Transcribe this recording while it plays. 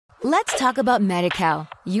Let's talk about Medi-Cal.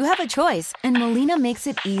 You have a choice, and Molina makes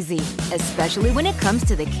it easy, especially when it comes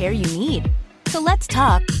to the care you need. So let's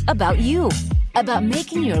talk about you, about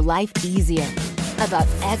making your life easier, about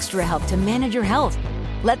extra help to manage your health.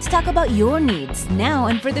 Let's talk about your needs now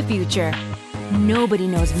and for the future. Nobody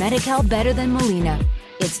knows Medi-Cal better than Molina.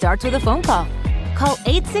 It starts with a phone call. Call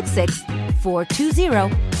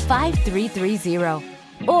 866-420-5330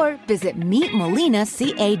 or visit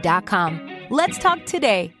meetmolinaca.com. Let's talk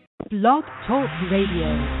today. Blog Talk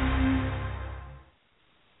Radio.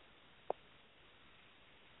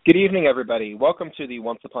 Good evening, everybody. Welcome to the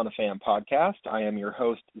Once Upon a Fan podcast. I am your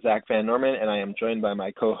host, Zach Van Norman, and I am joined by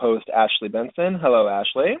my co-host, Ashley Benson. Hello,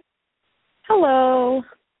 Ashley. Hello.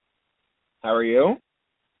 How are you?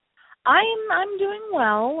 I'm doing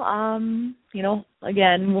well.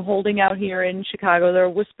 Again, we're holding out here in Chicago. There are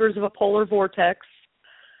whispers of a polar vortex,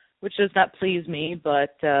 which does not please me,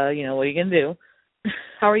 but, what are you going to do?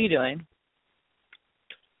 How are you doing?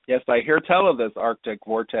 Yes, I hear tell of this Arctic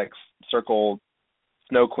vortex circle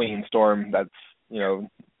snow queen storm that's,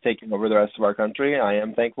 taking over the rest of our country. I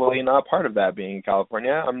am thankfully not part of that being in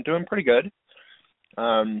California. I'm doing pretty good.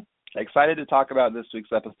 Excited to talk about this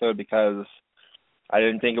week's episode because I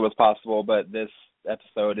didn't think it was possible, but this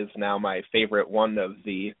episode is now my favorite one of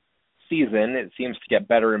the season. It seems to get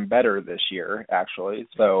better and better this year, actually.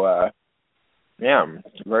 So, I'm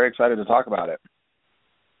very excited to talk about it.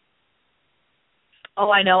 Oh,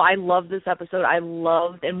 I know. I love this episode. I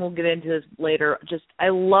loved, and we'll get into this later, I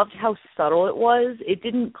loved how subtle it was. It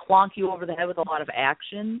didn't clonk you over the head with a lot of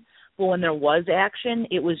action, but when there was action,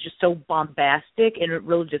 it was just so bombastic, and it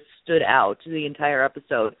really just stood out to the entire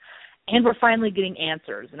episode. And we're finally getting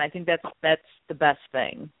answers, and I think that's the best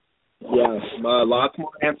thing. Yes, lots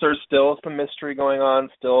more answers, still some mystery going on,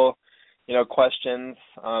 still, questions.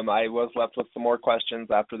 I was left with some more questions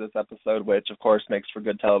after this episode, which, of course, makes for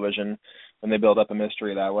good television when they build up a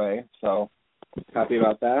mystery that way. So, happy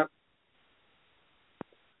about that.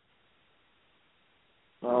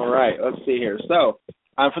 All right, let's see here. So,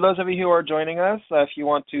 for those of you who are joining us, if you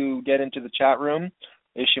want to get into the chat room,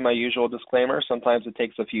 issue my usual disclaimer. Sometimes it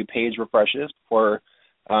takes a few page refreshes before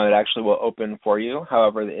it actually will open for you.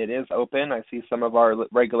 However, it is open. I see some of our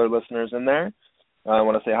regular listeners in there. I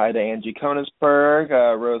want to say hi to Angie Konisberg,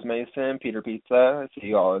 Rose Mason, Peter Pizza. I see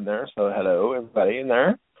you all in there, so hello, everybody in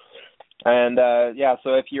there. And,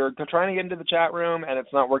 so if you're trying to get into the chat room and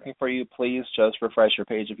it's not working for you, please just refresh your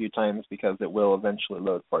page a few times because it will eventually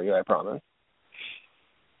load for you, I promise.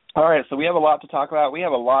 All right, so we have a lot to talk about. We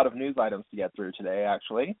have a lot of news items to get through today,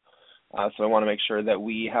 actually. So I want to make sure that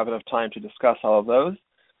we have enough time to discuss all of those.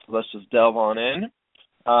 So let's just delve on in.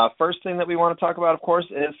 First thing that we want to talk about, of course,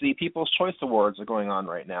 is the People's Choice Awards are going on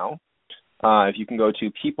right now. If you can go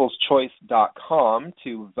to peopleschoice.com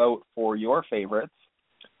to vote for your favorites.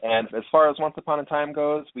 And as far as Once Upon a Time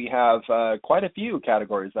goes, we have quite a few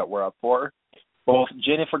categories that we're up for. Both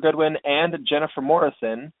Jennifer Goodwin and Jennifer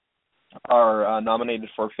Morrison are nominated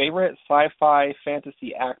for Favorite Sci-Fi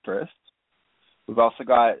Fantasy Actress. We've also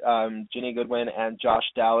got Ginny Goodwin and Josh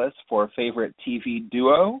Dallas for Favorite TV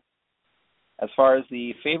Duo. As far as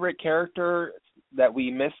the favorite character that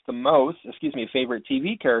we missed the most, favorite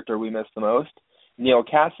TV character we missed the most, Neil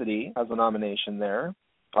Cassidy has a nomination there,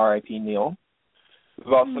 R.I.P. Neil.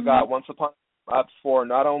 We've also got Once Upon a Time up for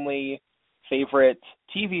not only favorite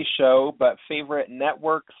TV show, but favorite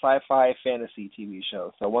network sci-fi fantasy TV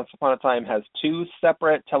show. So Once Upon a Time has two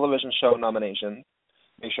separate television show nominations.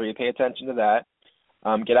 Make sure you pay attention to that.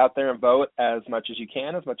 Get out there and vote as much as you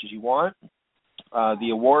can, as much as you want. The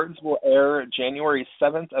awards will air January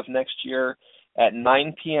 7th of next year at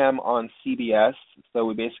 9 p.m. on CBS. So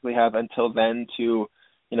we basically have until then to,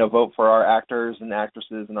 vote for our actors and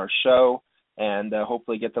actresses in our show and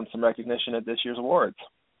hopefully get them some recognition at this year's awards.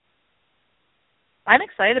 I'm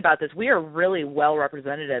excited about this. We are really well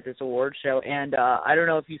represented at this award show, and I don't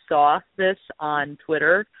know if you saw this on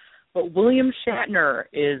Twitter, but William Shatner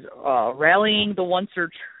is rallying the Oncer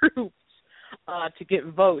troops to get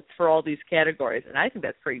votes for all these categories, and I think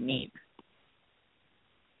that's pretty neat.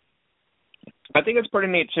 I think it's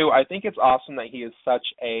pretty neat, too. I think it's awesome that he is such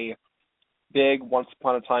a big Once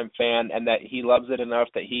Upon a Time fan and that he loves it enough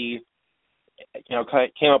that he,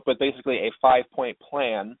 came up with basically a 5-point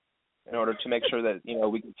plan in order to make sure that,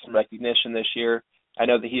 we get some recognition this year. I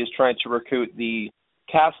know that he is trying to recruit the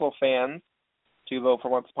Castle fans to vote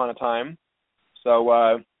for Once Upon a Time. So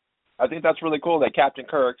I think that's really cool that Captain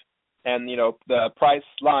Kirk and, the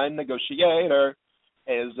Priceline negotiator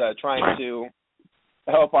is trying to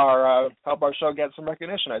help our show get some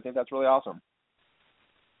recognition. I think that's really awesome.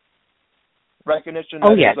 Recognition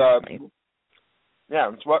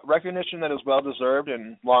it's recognition that is well-deserved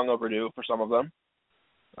and long overdue for some of them.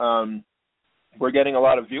 We're getting a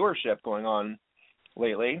lot of viewership going on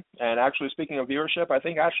lately. And actually, speaking of viewership, I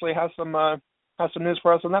think Ashley has some news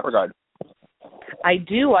for us in that regard. I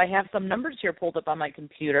do. I have some numbers here pulled up on my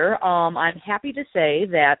computer. I'm happy to say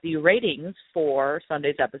that the ratings for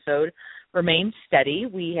Sunday's episode remained steady.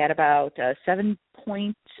 We had about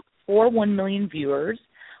 7.41 million viewers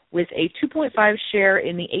with a 2.5 share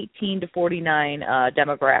in the 18 to 49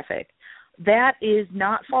 demographic. That is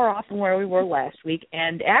not far off from where we were last week.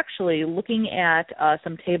 And actually, looking at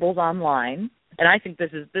some tables online, and I think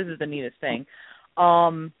this is the neatest thing.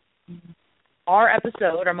 Our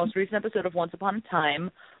most recent episode of Once Upon a Time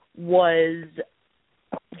was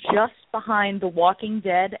just behind The Walking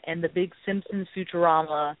Dead and the big Simpsons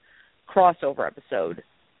Futurama crossover episode.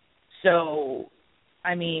 So,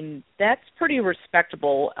 I mean, that's pretty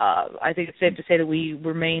respectable. I think it's safe to say that we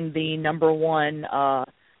remain the number one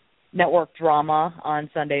network drama on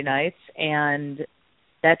Sunday nights, and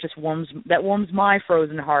that just warms my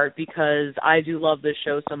frozen heart because I do love this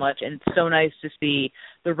show so much, and it's so nice to see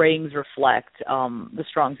the ratings reflect the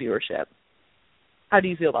strong viewership. How do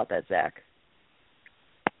you feel about that, Zach?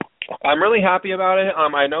 I'm really happy about it.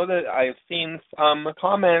 I know that I've seen some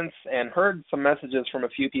comments and heard some messages from a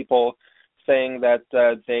few people saying that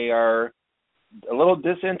they are a little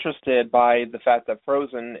disinterested by the fact that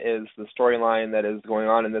Frozen is the storyline that is going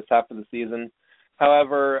on in this half of the season.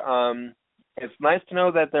 However, it's nice to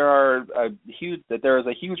know that there is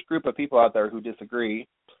a huge group of people out there who disagree.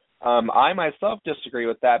 I myself disagree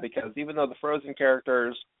with that because even though the Frozen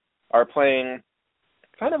characters are playing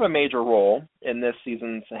kind of a major role in this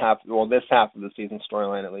half of the season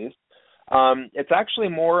storyline at least, it's actually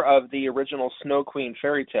more of the original Snow Queen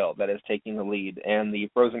fairy tale that is taking the lead, and the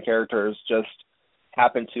Frozen characters just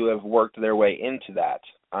happen to have worked their way into that.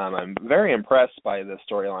 I'm very impressed by the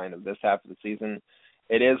storyline of this half of the season.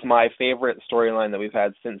 It is my favorite storyline that we've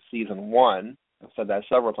had since season 1. I've said that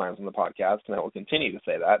several times on the podcast, and I will continue to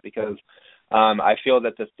say that because I feel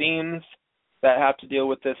that the themes that have to deal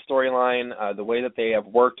with this storyline, the way that they have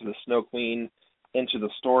worked the Snow Queen into the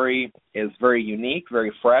story is very unique,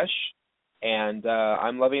 very fresh, and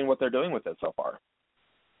I'm loving what they're doing with it so far.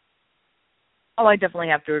 Oh, I definitely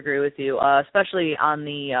have to agree with you, especially on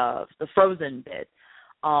the Frozen bit.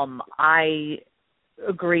 I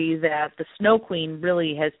agree that the Snow Queen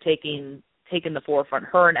really has taken the forefront.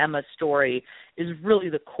 Her and Emma's story is really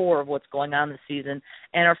the core of what's going on this season.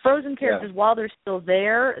 And our Frozen characters, while they're still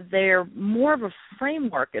there, they're more of a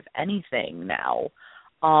framework, if anything, now.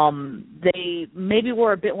 They maybe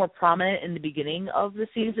were a bit more prominent in the beginning of the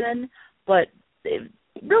season, but they've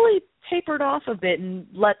really tapered off a bit and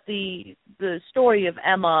let the story of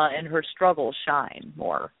Emma and her struggle shine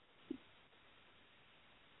more.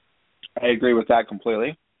 I agree with that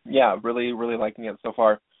completely. Yeah, really, really liking it so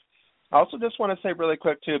far. I also just want to say really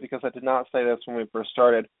quick, too, because I did not say this when we first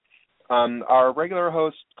started. Our regular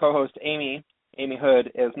co-host, Amy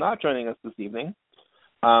Hood, is not joining us this evening.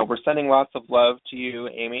 We're sending lots of love to you,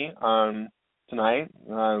 Amy, tonight.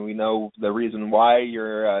 We know the reason why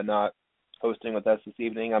you're not hosting with us this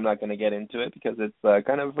evening. I'm not going to get into it because it's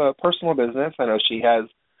kind of a personal business. I know she has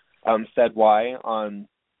said why on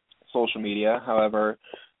social media. However,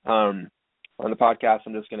 on the podcast,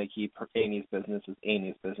 I'm just going to keep Amy's business as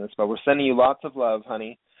Amy's business. But we're sending you lots of love,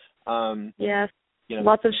 honey. Yes,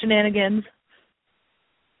 lots of shenanigans.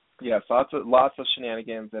 Yes, lots of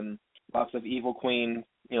shenanigans and lots of evil queen,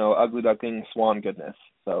 ugly duckling swan goodness.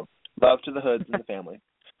 So love to the Hoods and the family.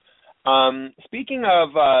 Speaking of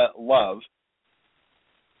love,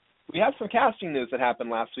 we have some casting news that happened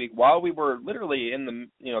last week while we were literally in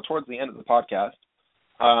towards the end of the podcast.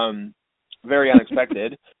 Very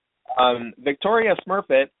unexpected. Victoria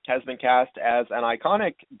Smurfett has been cast as an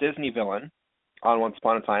iconic Disney villain on Once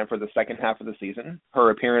Upon a Time for the second half of the season. Her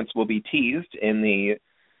appearance will be teased in the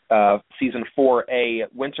season 4A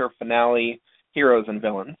winter finale, Heroes and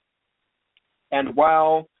Villains. And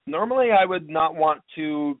while normally I would not want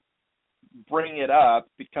to bring it up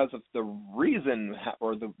because of the reason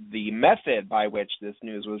or the method by which this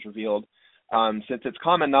news was revealed, since it's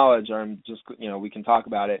common knowledge, we can talk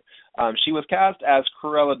about it. She was cast as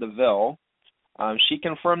Cruella de Vil. She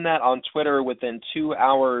confirmed that on Twitter within 2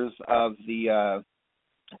 hours of the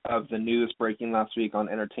news breaking last week on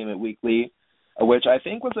Entertainment Weekly, which I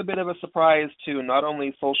think was a bit of a surprise to not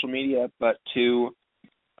only social media but to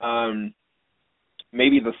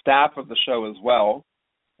maybe the staff of the show as well.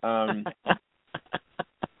 And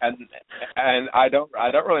I don't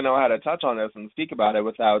really know how to touch on this and speak about it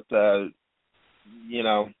without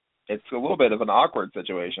it's a little bit of an awkward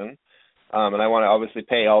situation. And I want to obviously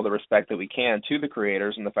pay all the respect that we can to the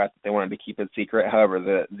creators and the fact that they wanted to keep it secret.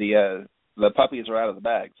 However, the puppies are out of the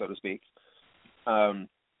bag, so to speak.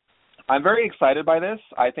 I'm very excited by this.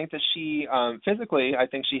 I think that she, physically, I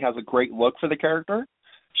think she has a great look for the character.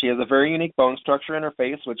 She has a very unique bone structure in her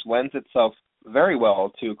face, which lends itself very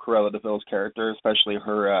well to Cruella de Vil's character, especially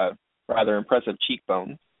her rather impressive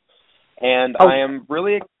cheekbones. And I am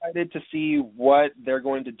really excited to see what they're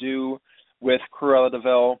going to do with Cruella de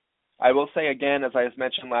Vil. I will say again, as I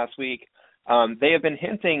mentioned last week, they have been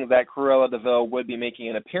hinting that Cruella de Vil would be making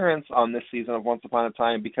an appearance on this season of Once Upon a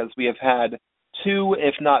Time because we have had 2,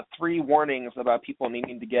 if not 3, warnings about people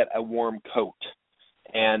needing to get a warm coat.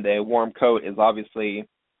 And a warm coat is obviously,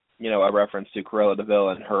 a reference to Cruella de Vil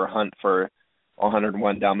and her hunt for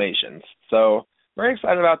 101 Dalmatians. So, very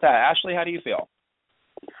excited about that. Ashley, how do you feel?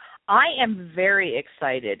 I am very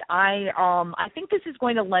excited. I think this is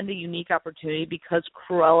going to lend a unique opportunity because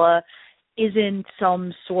Cruella isn't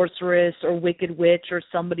some sorceress or wicked witch or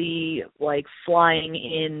somebody like flying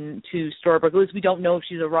into Storybrooke. At least we don't know if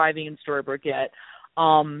she's arriving in Storybrooke yet.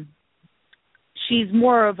 She's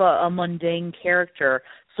more of a mundane character.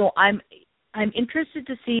 So I'm interested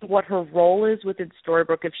to see what her role is within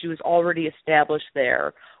Storybrooke, if she was already established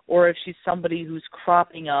there or if she's somebody who's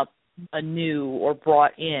cropping up anew or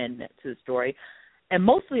brought in to the story. And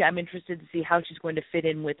mostly I'm interested to see how she's going to fit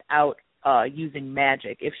in without using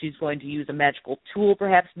magic. If she's going to use a magical tool,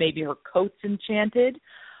 perhaps maybe her coat's enchanted.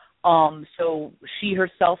 So she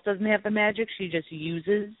herself doesn't have the magic. She just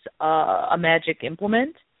uses a magic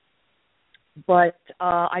implement. But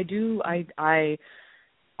I'll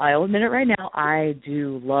admit it right now, I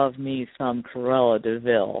do love me some Cruella de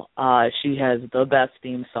Vil. She has the best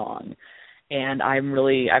theme song. And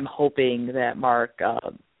I'm hoping that Mark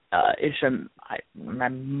Isham,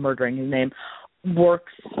 I'm murdering his name,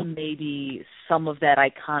 works maybe some of that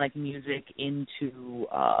iconic music into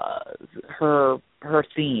her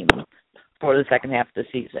theme for the second half of the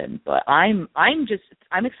season. But I'm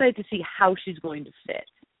excited to see how she's going to fit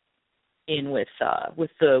in with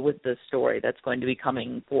the story that's going to be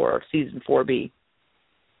coming for season 4B.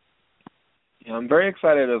 Yeah, I'm very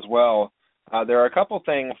excited as well. There are a couple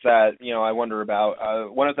things that, I wonder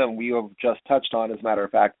about. One of them we have just touched on, as a matter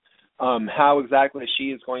of fact, how exactly she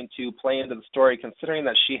is going to play into the story, considering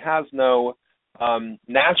that she has no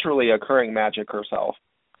naturally occurring magic herself.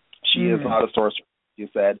 She is not a sorceress, you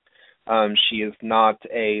said. She is not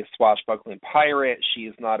a swashbuckling pirate. She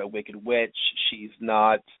is not a wicked witch. She's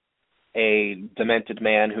not a demented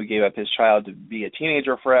man who gave up his child to be a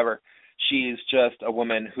teenager forever. She's just a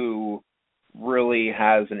woman who really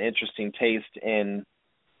has an interesting taste in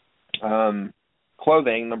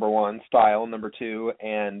clothing, number one, style, number two,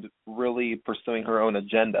 and really pursuing her own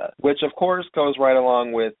agenda, which of course goes right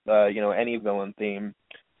along with any villain theme.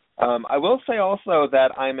 I will say also that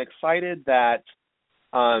I'm excited that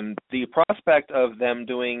the prospect of them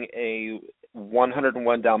doing a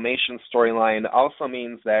 101 Dalmatians storyline also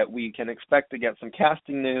means that we can expect to get some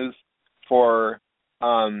casting news for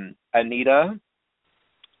Anita,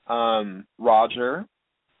 Roger,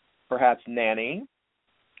 perhaps Nanny.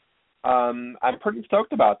 I'm pretty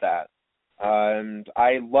stoked about that. And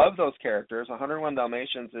I love those characters. 101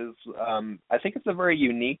 Dalmatians is, I think it's a very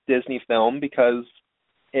unique Disney film because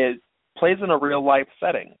it plays in a real-life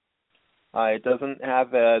setting. It doesn't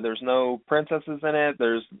have, there's no princesses in it.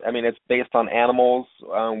 It's based on animals,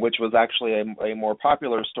 which was actually a more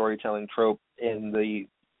popular storytelling trope in the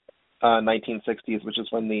 1960s, which is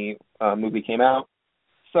when the movie came out.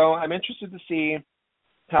 So I'm interested to see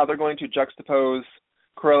how they're going to juxtapose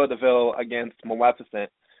Cruella de Vil against Maleficent.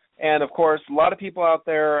 And, of course, a lot of people out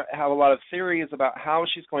there have a lot of theories about how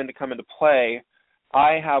she's going to come into play.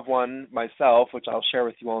 I have one myself, which I'll share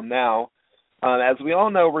with you all now. As we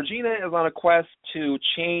all know, Regina is on a quest to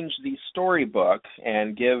change the storybook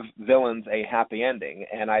and give villains a happy ending.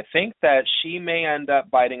 And I think that she may end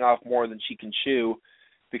up biting off more than she can chew,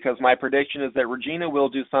 because my prediction is that Regina will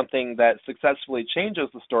do something that successfully changes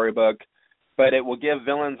the storybook, but it will give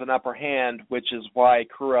villains an upper hand, which is why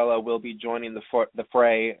Cruella will be joining the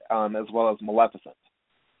fray, as well as Maleficent.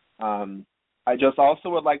 I just also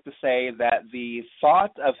would like to say that the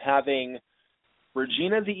thought of having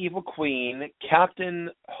Regina the Evil Queen, Captain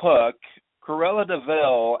Hook, Cruella de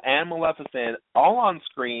Vil, and Maleficent all on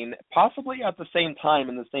screen, possibly at the same time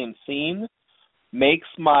in the same scene, makes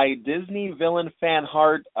my Disney villain fan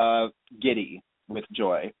heart giddy with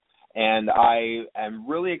joy. And I am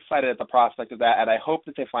really excited at the prospect of that, and I hope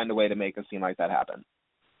that they find a way to make a scene like that happen.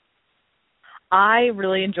 I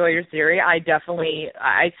really enjoy your theory. I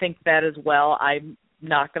think that as well. I'm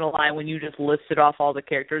not going to lie, when you just listed off all the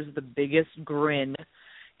characters, the biggest grin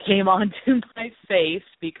came onto my face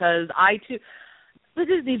because the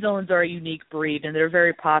Disney villains are a unique breed and they're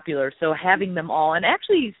very popular. So having them all, and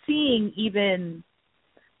actually seeing even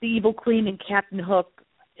the Evil Queen and Captain Hook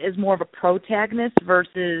as more of a protagonist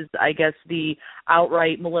versus, I guess, the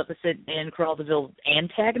outright Maleficent and Cruella de Vil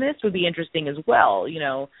antagonist would be interesting as well.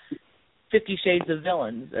 50 Shades of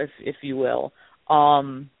Villains, if you will.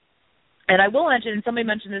 And I will mention, and somebody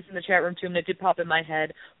mentioned this in the chat room too, and it did pop in my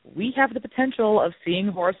head, we have the potential of seeing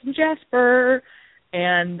Horace and Jasper,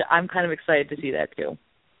 and I'm kind of excited to see that too.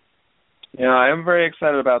 Yeah, I am very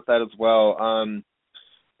excited about that as well.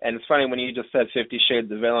 And it's funny, when you just said 50 Shades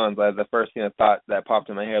of Villains, the first thing that popped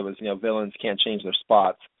in my head was, villains can't change their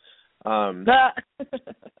spots. So,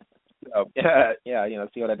 yeah,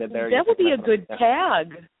 see what I did there? That would be a good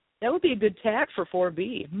tag. That would be a good tag for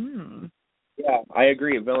 4B. Yeah, I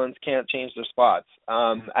agree. Villains can't change their spots.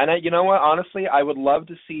 And you know what? Honestly, I would love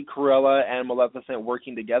to see Cruella and Maleficent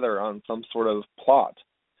working together on some sort of plot,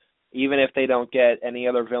 even if they don't get any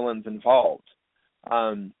other villains involved.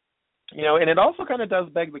 And it also kind of does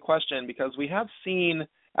beg the question, because we have seen,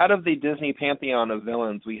 out of the Disney pantheon of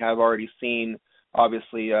villains, we have already seen,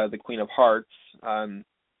 obviously, the Queen of Hearts,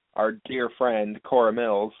 our dear friend Cora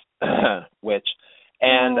Mills, which...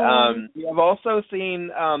 And we have also seen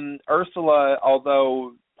Ursula,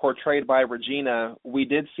 although portrayed by Regina, we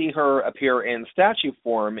did see her appear in statue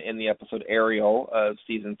form in the episode Ariel of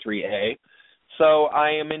Season 3A. So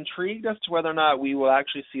I am intrigued as to whether or not we will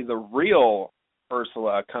actually see the real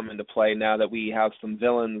Ursula come into play now that we have some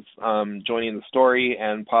villains joining the story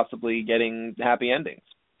and possibly getting happy endings.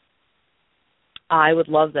 I would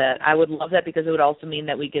love that. I would love that, because it would also mean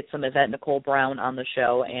that we get some Yvette Nicole Brown on the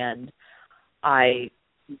show, and I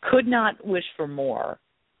could not wish for more.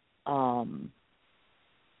 And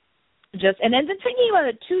then thinking about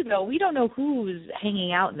it too, though, we don't know who's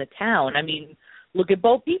hanging out in the town. I mean, look at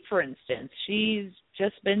Bo Peep, for instance. She's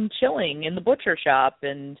just been chilling in the butcher shop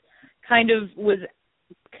and kind of was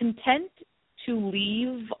content to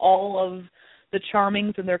leave all of the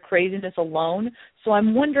Charmings and their craziness alone. So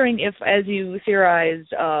I'm wondering if, as you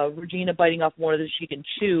theorized, Regina biting off more than she can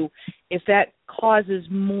chew, if that causes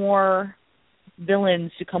more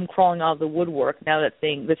villains to come crawling out of the woodwork now that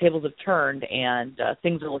the tables have turned and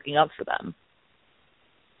things are looking up for them.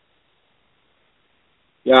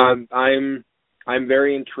 Yeah, I'm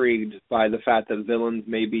very intrigued by the fact that villains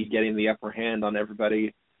may be getting the upper hand on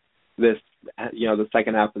everybody the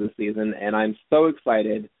second half of the season, and I'm so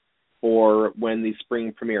excited for when the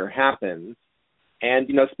spring premiere happens. And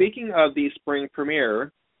speaking of the spring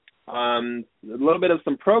premiere, a little bit of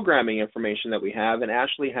some programming information that we have, and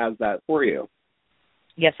Ashley has that for you.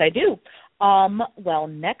 Yes, I do. Well,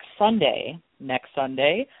 next Sunday, make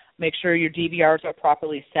sure your DVRs are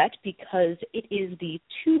properly set, because it is the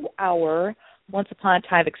 2-hour Once Upon a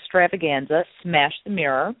Time extravaganza, Smash the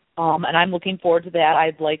Mirror. And I'm looking forward to that.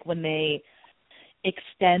 I'd like when they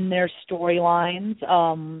extend their storylines,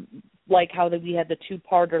 like how we had the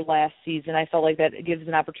 2-parter last season. I felt like that gives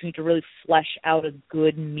an opportunity to really flesh out a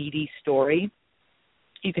good, meaty story.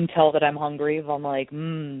 You can tell that I'm hungry if I'm like,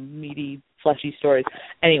 meaty, fleshy stories.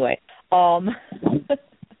 Anyway, also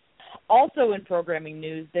in programming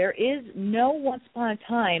news, there is no Once Upon a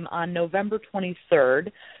Time on November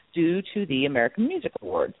 23rd due to the American Music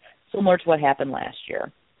Awards, similar to what happened last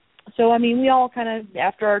year. So, I mean, we all kind of,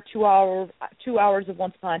 after our 2 hours of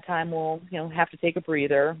Once Upon a Time, will have to take a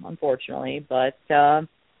breather, unfortunately. But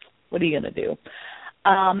what are you going to do?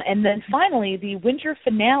 And then finally, the winter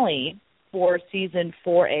finale for Season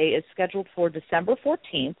 4A is scheduled for December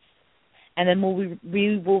 14th, and then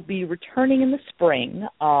we will be returning in the spring,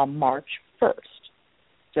 March 1st.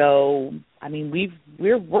 So, I mean,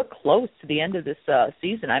 we're close to the end of this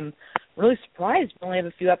season. I'm really surprised we only have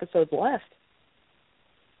a few episodes left.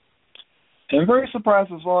 I'm very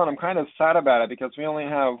surprised as well, and I'm kind of sad about it, because we only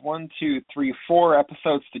have 4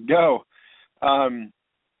 episodes to go,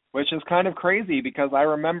 which is kind of crazy, because I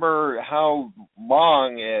remember how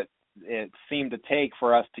long it seemed to take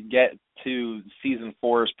for us to get to Season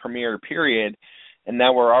 4's premiere period, and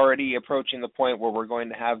now we're already approaching the point where we're going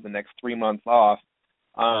to have the next 3 months off,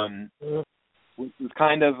 which is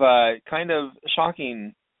kind of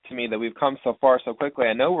shocking to me that we've come so far so quickly.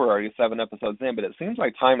 I know we're already 7 episodes in, but it seems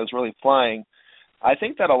like time is really flying. I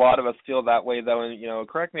think that a lot of us feel that way, though, and,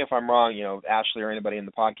 correct me if I'm wrong, Ashley or anybody in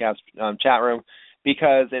the podcast chat room,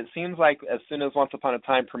 because it seems like as soon as Once Upon a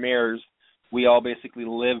Time premieres, we all basically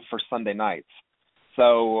live for Sunday nights.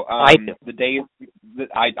 So I do. The days,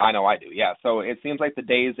 I know I do, yeah. So it seems like the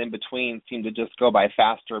days in between seem to just go by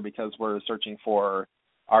faster, because we're searching for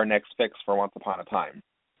our next fix for Once Upon a Time.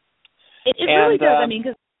 It really does. I mean,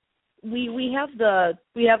 because we have the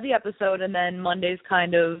episode, and then Monday's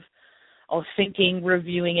kind of thinking,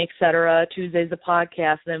 reviewing, etc. Tuesday's the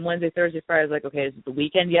podcast, and then Wednesday, Thursday, Friday is like, okay, is it the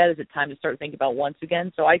weekend yet? Is it time to start thinking about once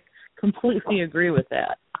again? So I completely agree with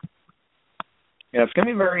that. Yeah, it's going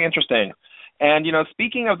to be very interesting. And,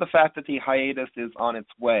 speaking of the fact that the hiatus is on its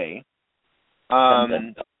way,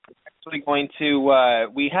 actually going to,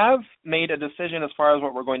 we have made a decision as far as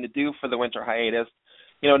what we're going to do for the winter hiatus.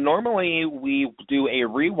 Normally we do a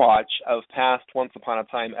rewatch of past Once Upon a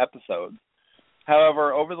Time episodes.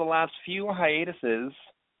 However, over the last few hiati,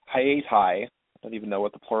 I don't even know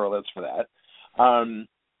what the plural is for that,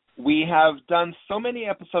 we have done so many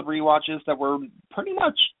episode rewatches that we're pretty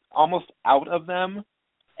much almost out of them.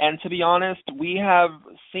 And to be honest, we have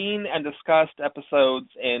seen and discussed episodes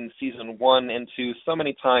in season 1 and 2 so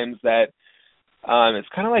many times that it's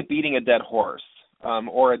kind of like beating a dead horse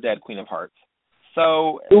or a dead Queen of Hearts.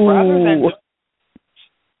 So rather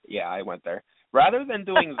than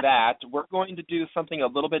doing that, we're going to do something a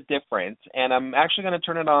little bit different, and I'm actually going to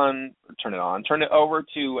turn it over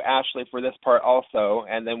to Ashley for this part also,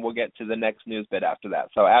 and then we'll get to the next news bit after that.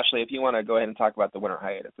 So Ashley, if you want to go ahead and talk about the winter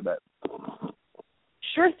hiatus a bit.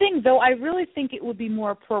 Sure thing, though I really think it would be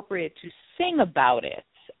more appropriate to sing about it.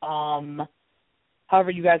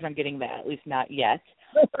 However, you guys aren't getting that, at least not yet.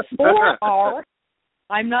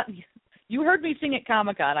 You heard me sing at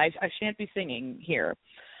Comic-Con. I shan't be singing here.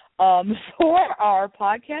 For our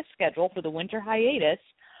podcast schedule for the winter hiatus,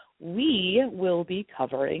 we will be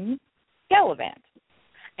covering Gallivant.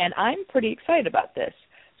 And I'm pretty excited about this.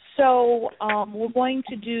 So we're going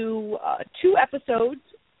to do 2 episodes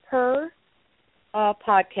per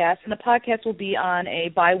podcast, and the podcast will be on a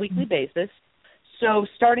bi-weekly basis. So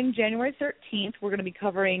starting January 13th, we're going to be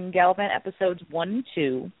covering Gallivant episodes 1 and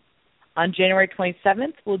 2. On January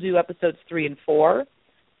 27th, we'll do episodes 3 and 4.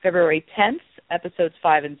 February 10th, episodes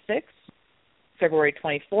 5 and 6. February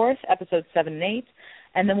 24th, episodes 7 and 8.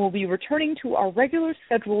 And then we'll be returning to our regular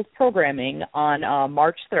scheduled programming on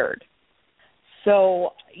March 3rd.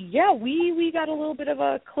 So, yeah, we got a little bit of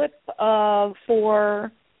a clip of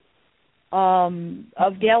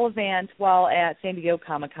Gallivant while at San Diego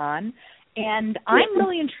Comic-Con. And I'm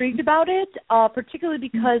really intrigued about it, particularly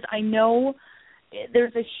because I know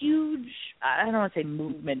there's a huge, I don't want to say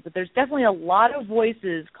movement, but there's definitely a lot of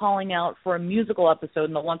voices calling out for a musical episode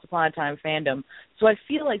in the Once Upon a Time fandom. So I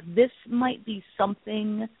feel like this might be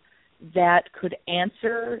something that could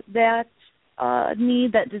answer that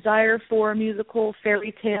need, that desire for a musical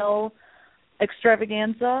fairy tale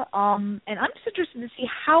extravaganza. And I'm just interested to see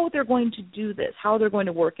how they're going to do this, how they're going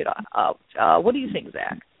to work it out. What do you think,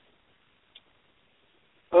 Zach?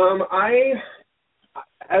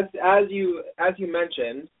 As you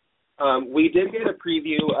mentioned, we did get a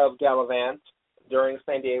preview of Gallivant during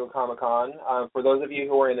San Diego Comic-Con. For those of you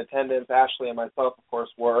who were in attendance, Ashley and myself, of course,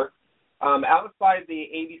 were. Outside the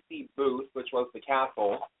ABC booth, which was the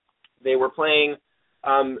castle, they were playing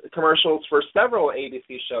commercials for several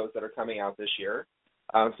ABC shows that are coming out this year,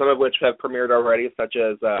 some of which have premiered already, such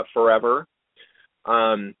as Forever.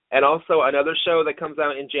 And also another show that comes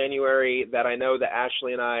out in January that I know that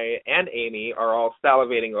Ashley and I and Amy are all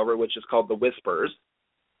salivating over, which is called The Whispers.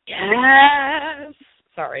 Yes!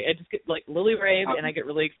 Sorry, I just get like lily raved and I get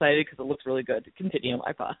really excited because it looks really good. Continue,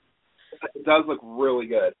 Ipa. It does look really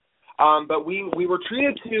good. But we were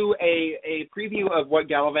treated to a preview of what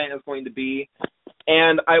Gallivant is going to be,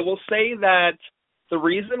 and I will say that the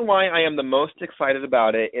reason why I am the most excited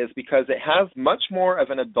about it is because it has much more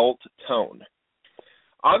of an adult tone.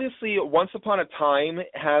 Obviously, Once Upon a Time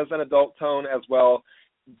has an adult tone as well.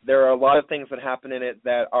 There are a lot of things that happen in it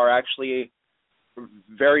that are actually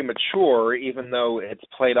very mature, even though it's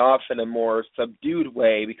played off in a more subdued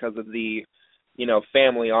way because of the,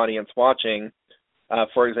 family audience watching.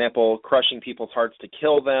 For example, crushing people's hearts to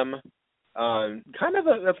kill them.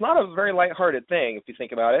 That's not a very lighthearted thing if you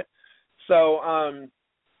think about it. So,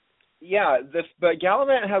 but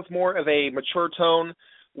Gallivant has more of a mature tone,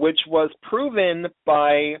 which was proven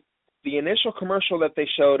by the initial commercial that they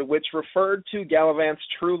showed, which referred to Gallivant's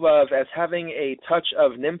true love as having a touch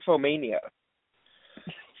of nymphomania.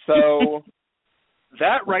 So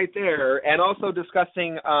that right there, and also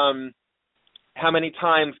discussing how many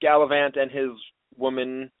times Gallivant and his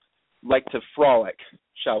woman like to frolic,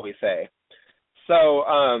 shall we say. So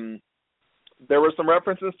there were some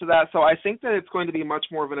references to that, so I think that it's going to be much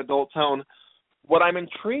more of an adult tone. What I'm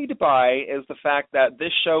intrigued by is the fact that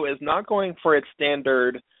this show is not going for its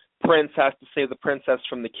standard prince has to save the princess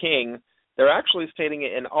from the king. They're actually stating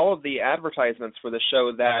it in all of the advertisements for the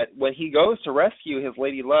show that when he goes to rescue his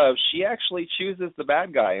lady love, she actually chooses the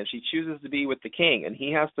bad guy, and she chooses to be with the king, and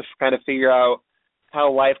he has to kind of figure out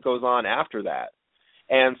how life goes on after that.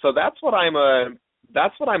 And so that's what I'm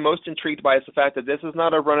most intrigued by, is the fact that this is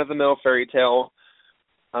not a run-of-the-mill fairy tale.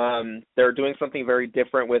 They're doing something very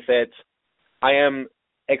different with it. I am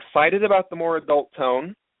excited about the more adult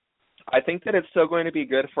tone. I think that it's still going to be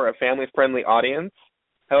good for a family-friendly audience.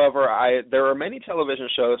 However, there are many television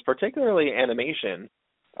shows, particularly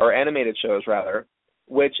animated shows rather,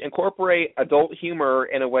 which incorporate adult humor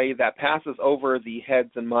in a way that passes over the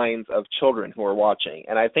heads and minds of children who are watching.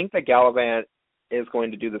 And I think that Gallivant is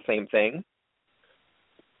going to do the same thing.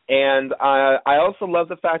 And I also love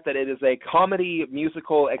the fact that it is a comedy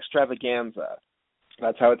musical extravaganza.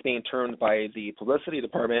 That's how it's being termed by the publicity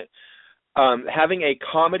department. Having a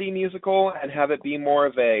comedy musical and have it be more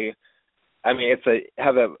of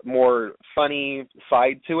have a more funny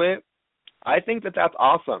side to it, I think that that's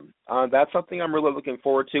awesome. That's something I'm really looking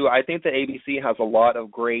forward to. I think that ABC has a lot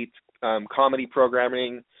of great comedy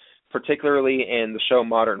programming, particularly in the show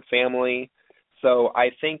Modern Family. So I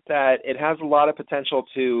think that it has a lot of potential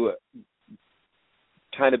to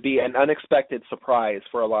kind of be an unexpected surprise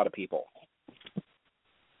for a lot of people.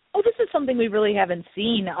 Oh, this is something we really haven't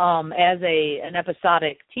seen as an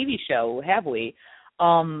episodic TV show, have we?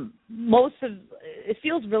 It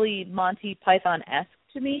feels really Monty Python-esque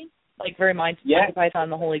to me, like very Monty Python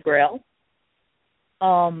and the Holy Grail.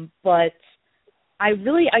 But I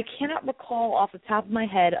cannot recall off the top of my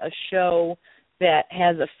head a show that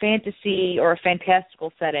has a fantasy or a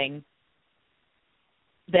fantastical setting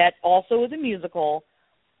that also is a musical,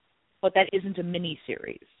 but that isn't a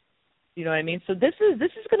mini-series. You know what I mean? So this is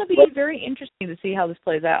going to be very interesting to see how this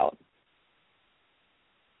plays out.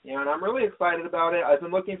 Yeah, and I'm really excited about it. I've been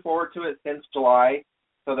looking forward to it since July.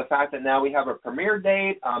 So the fact that now we have a premiere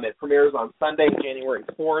date, it premieres on Sunday, January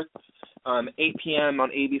 4th, 8 p.m. on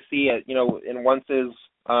ABC at, in Once's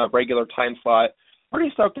regular time slot. Pretty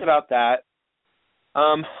stoked about that.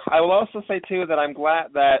 I will also say, too, that I'm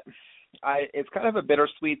glad that it's kind of a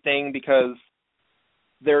bittersweet thing because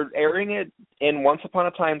they're airing it in Once Upon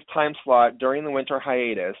a Time's time slot during the winter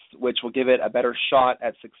hiatus, which will give it a better shot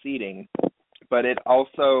at succeeding. But it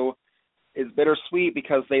also is bittersweet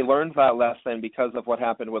because they learned that lesson because of what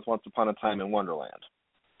happened with Once Upon a Time in Wonderland.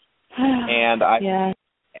 And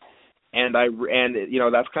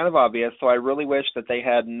that's kind of obvious. So I really wish that they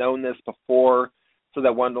had known this before, so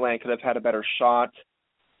that Wonderland could have had a better shot,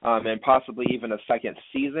 and possibly even a second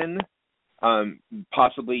season,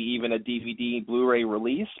 possibly even a DVD Blu-ray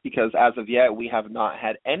release, because as of yet we have not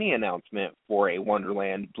had any announcement for a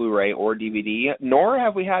Wonderland Blu-ray or DVD, nor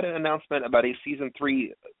have we had an announcement about a Season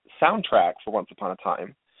 3 soundtrack for Once Upon a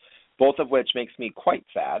Time, both of which makes me quite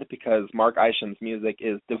sad because Mark Isham's music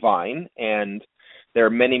is divine, and there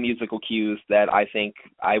are many musical cues that I think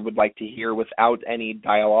I would like to hear without any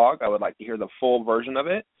dialogue. I would like to hear the full version of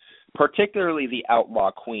it, particularly the Outlaw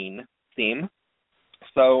Queen theme.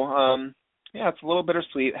 So, it's a little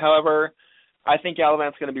bittersweet. However, I think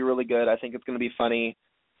Gallivant's going to be really good. I think it's going to be funny.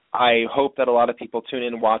 I hope that a lot of people tune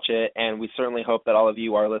in and watch it, and we certainly hope that all of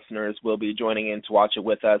you, our listeners, will be joining in to watch it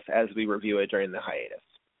with us as we review it during the hiatus.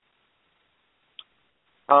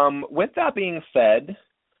 With that being said,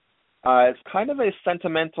 it's kind of a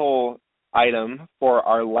sentimental item for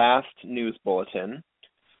our last news bulletin,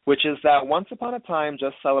 which is that Once Upon a Fan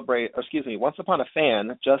just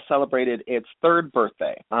celebrated its third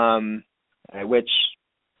birthday, which,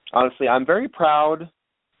 honestly, I'm very proud.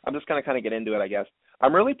 I'm just going to kind of get into it, I guess.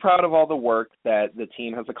 I'm really proud of all the work that the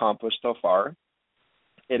team has accomplished so far.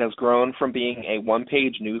 It has grown from being a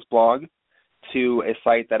one-page news blog to a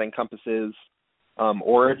site that encompasses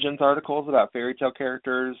origins articles about fairy tale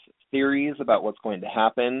characters, theories about what's going to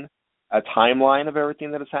happen, a timeline of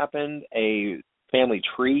everything that has happened, a family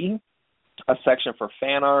tree, a section for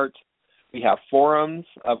fan art. We have forums,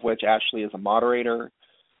 of which Ashley is a moderator.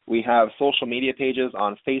 We have social media pages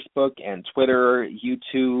on Facebook and Twitter,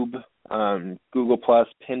 YouTube, Google+,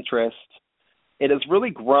 Pinterest. It has really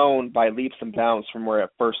grown by leaps and bounds from where it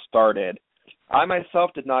first started. I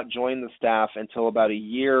myself did not join the staff until about a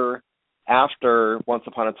year after Once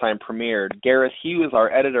Upon a Time premiered. Gareth Hughes,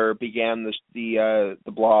 our editor, began the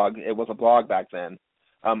blog. It was a blog back then,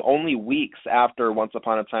 only weeks after Once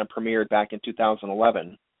Upon a Time premiered back in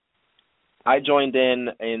 2011. I joined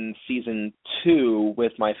in Season 2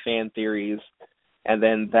 with my fan theories, and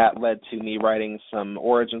then that led to me writing some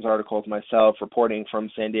Origins articles myself, reporting from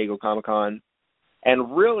San Diego Comic-Con.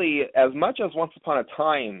 And really, as much as Once Upon a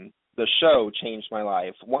Time, the show, changed my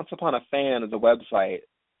life, Once Upon a Fan, the website,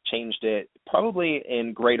 changed it probably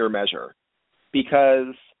in greater measure,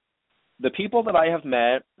 because the people that I have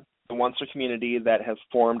met, the Oncer community that has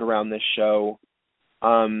formed around this show,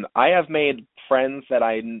 I have made friends that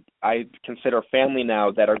I consider family now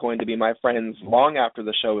that are going to be my friends long after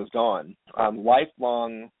the show is gone.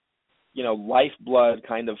 Lifelong, lifeblood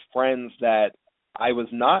kind of friends that I was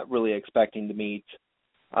not really expecting to meet.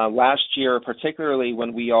 Last year, particularly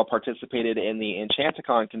when we all participated in the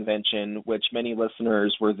Enchanticon convention, which many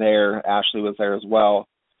listeners were there, Ashley was there as well,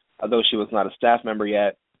 although she was not a staff member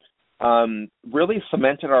yet, really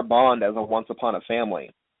cemented our bond as a Once Upon a Family.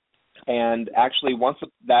 And actually,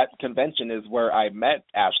 that convention is where I met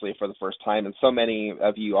Ashley for the first time, and so many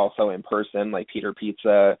of you also in person, like Peter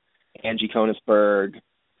Pizza, Angie Konisberg,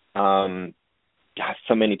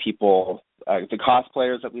 so many people, the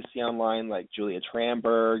cosplayers that we see online, like Julia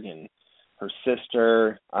Tramberg and her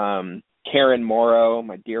sister, Karen Morrow,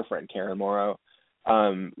 my dear friend Karen Morrow,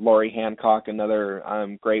 Lori Hancock, another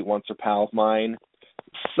great once-er pal of mine.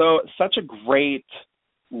 So such a great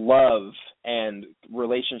love and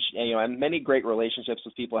relationship, and many great relationships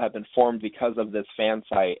with people have been formed because of this fan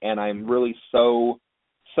site, and I'm really so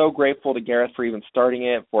grateful to Gareth for even starting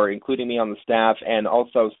it, for including me on the staff, and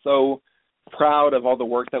also so proud of all the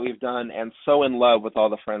work that we've done, and so in love with all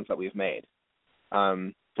the friends that we've made.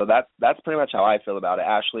 So that's pretty much how I feel about it.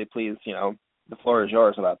 Ashley, please, the floor is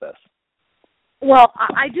yours about this. Well,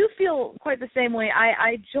 I do feel quite the same way.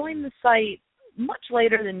 I joined the site much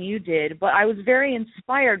later than you did, but I was very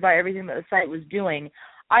inspired by everything that the site was doing.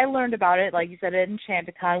 I learned about it, like you said, at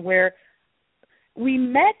Enchanticon, where we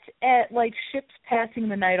met at like ships passing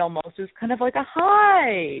the night almost. It was kind of like a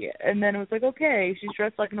hi, and then it was like, okay, she's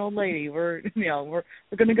dressed like an old lady. We're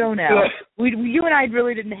gonna go now. You and I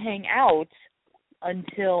really didn't hang out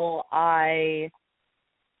until I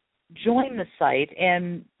joined the site,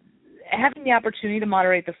 and having the opportunity to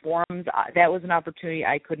moderate the forums, that was an opportunity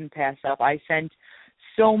I couldn't pass up. I sent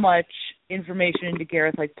so much information into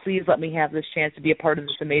Gareth, like, please let me have this chance to be a part of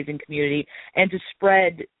this amazing community and to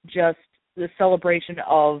spread just the celebration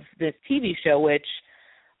of this TV show, which,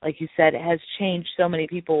 like you said, has changed so many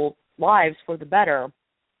people's lives for the better.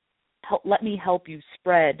 Let me help you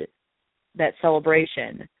spread that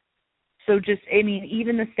celebration. So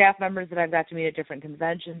even the staff members that I've got to meet at different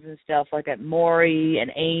conventions and stuff, like at Maury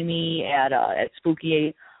and Amy at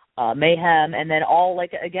Spooky Mayhem, and then all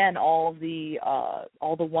the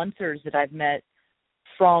oncers that I've met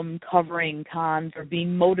from covering cons or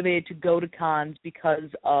being motivated to go to cons because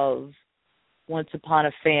of Once Upon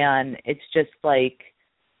a Fan. It's just like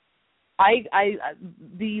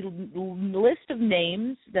the list of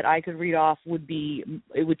names that I could read off would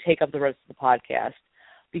take up the rest of the podcast,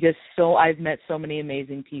 because I've met so many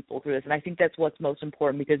amazing people through this. And I think that's what's most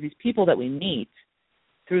important, because these people that we meet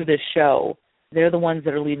through this show, they're the ones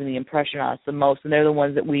that are leaving the impression on us the most, and they're the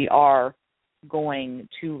ones that we are going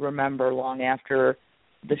to remember long after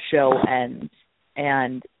the show ends.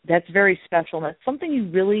 And that's very special. And that's something you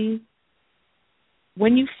really,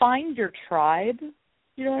 when you find your tribe,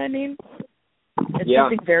 you know what I mean? It's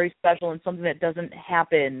something very special and something that doesn't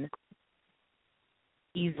happen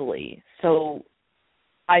easily. So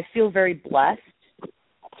I feel very blessed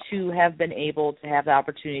to have been able to have the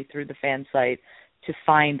opportunity through the fan site to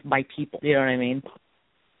find my people. You know what I mean?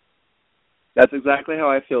 That's exactly how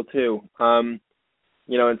I feel too. And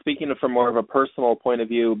speaking from more of a personal point of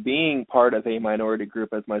view, being part of a minority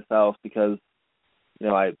group as myself, because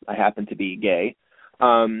I happen to be gay,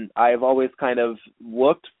 I've always kind of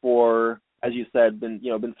looked for, as you said, been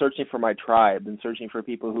searching for my tribe, been searching for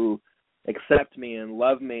people who accept me and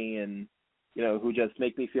love me, and who just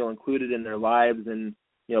make me feel included in their lives and,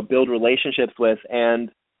 build relationships with. And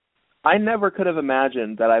I never could have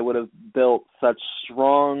imagined that I would have built such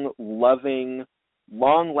strong, loving,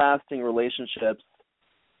 long-lasting relationships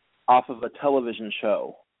off of a television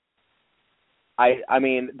show. I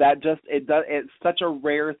mean, it's such a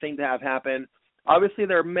rare thing to have happen. Obviously,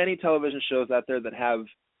 there are many television shows out there that have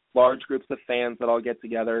large groups of fans that all get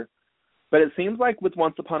together. But it seems like with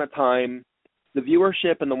Once Upon a Time, the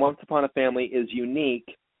viewership in the Once Upon a Family is unique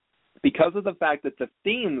because of the fact that the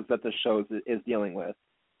themes that the show is dealing with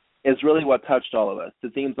is really what touched all of us. The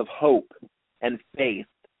themes of hope and faith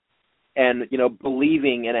and,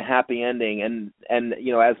 believing in a happy ending. And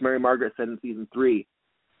as Mary Margaret said in season 3,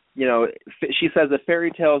 she says that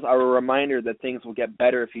fairy tales are a reminder that things will get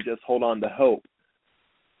better if you just hold on to hope.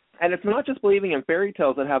 And it's not just believing in fairy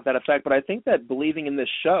tales that have that effect, but I think that believing in this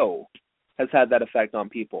show has had that effect on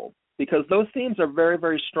people, because those themes are very,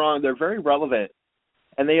 very strong. They're very relevant,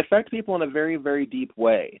 and they affect people in a very, very deep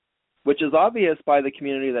way, which is obvious by the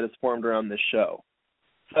community that is formed around this show.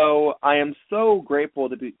 So I am so grateful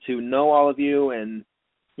to know all of you and,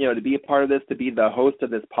 to be a part of this, to be the host of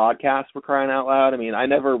this podcast, for crying out loud. I mean, I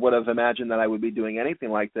never would have imagined that I would be doing anything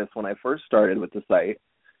like this when I first started with the site.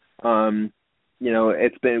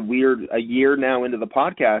 it's been weird, a year now into the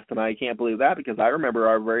podcast, and I can't believe that because I remember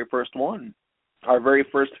our very first one, our very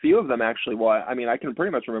first few of them actually. Well, I mean, I can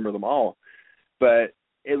pretty much remember them all, but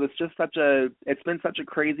it was just it's been such a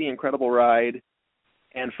crazy, incredible ride.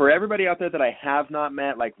 And for everybody out there that I have not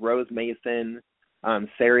met, like Rose Mason,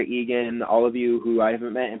 Sarah Egan, all of you who I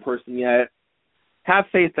haven't met in person yet, have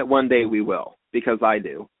faith that one day we will, because I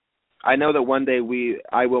do. I know that one day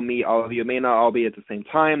I will meet all of you. It may not all be at the same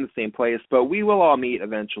time, the same place, but we will all meet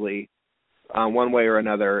eventually, one way or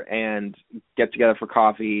another, and get together for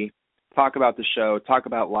coffee, talk about the show, talk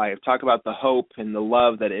about life, talk about the hope and the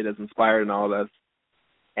love that it has inspired in all of us,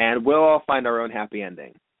 and we'll all find our own happy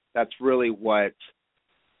ending. That's really what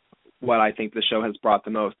I think the show has brought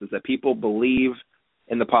the most, is that people believe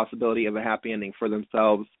in the possibility of a happy ending for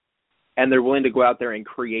themselves, and they're willing to go out there and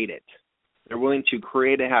create it. They're willing to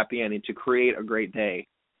create a happy ending, to create a great day,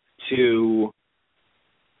 to,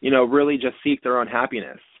 really just seek their own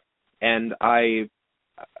happiness. And I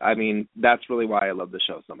mean, that's really why I love the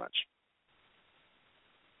show so much.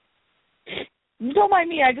 Don't mind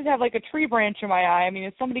me. I just have like a tree branch in my eye. I mean,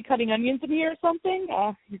 is somebody cutting onions in here or something?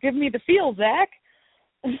 You're giving me the feels, Zach.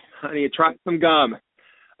 Honey, try some gum.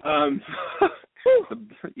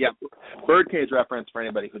 Yeah, birdcage reference for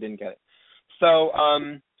anybody who didn't get it. So,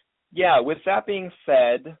 with that being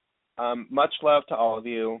said, much love to all of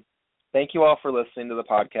you. Thank you all for listening to the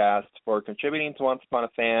podcast, for contributing to Once Upon a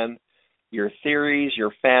Fan, your theories,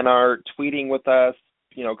 your fan art, tweeting with us,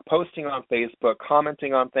 posting on Facebook,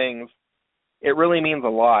 commenting on things. It really means a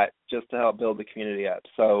lot just to help build the community up.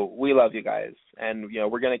 So we love you guys, and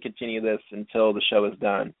we're going to continue this until the show is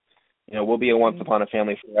done. We'll be a Once Upon a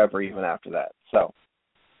Family forever, even after that. So,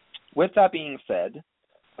 with that being said,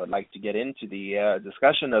 I would like to get into the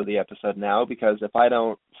discussion of the episode now, because if I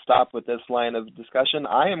don't stop with this line of discussion,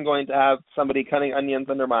 I am going to have somebody cutting onions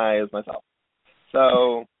under my eyes myself.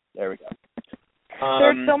 So there we go.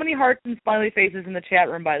 There's so many hearts and smiley faces in the chat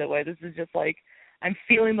room, by the way. This is just like, I'm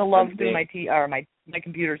feeling the love through my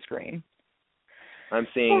computer screen. I'm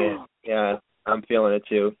seeing it. Yeah, I'm feeling it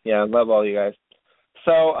too. Yeah, I love all you guys.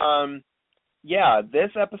 So,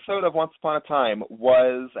 this episode of Once Upon a Time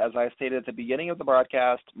was, as I stated at the beginning of the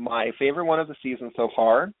broadcast, my favorite one of the season so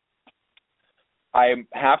far.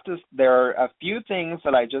 There are a few things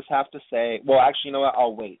that I just have to say. Well, actually, you know what?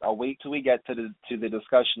 I'll wait. I'll wait till we get to the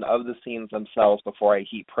discussion of the scenes themselves before I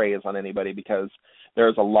heap praise on anybody, because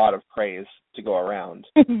there's a lot of praise to go around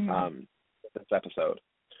this episode.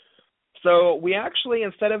 So we actually,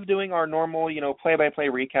 instead of doing our normal, play-by-play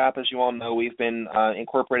recap, as you all know, we've been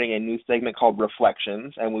incorporating a new segment called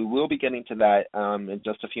Reflections, and we will be getting to that in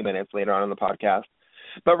just a few minutes later on in the podcast.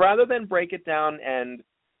 But rather than break it down and,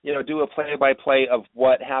 do a play-by-play of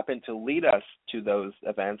what happened to lead us to those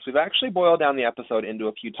events, we've actually boiled down the episode into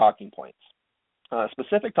a few talking points,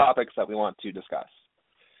 specific topics that we want to discuss.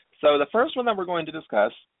 So the first one that we're going to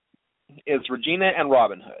discuss is Regina and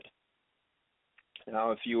Robin Hood.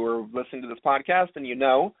 Now, if you were listening to this podcast, then you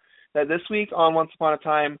know that this week on Once Upon a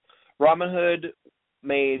Time, Robin Hood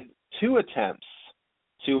made 2 attempts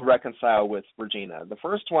to reconcile with Regina. The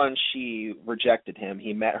first one, she rejected him.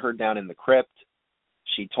 He met her down in the crypt.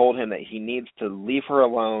 She told him that he needs to leave her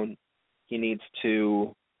alone. He needs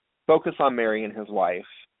to focus on marrying his wife.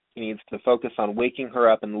 He needs to focus on waking her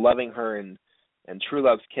up and loving her and true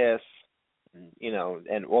love's kiss,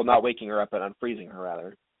 not waking her up, but unfreezing her,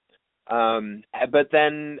 rather. But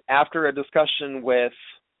then after a discussion with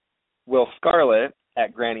Will Scarlett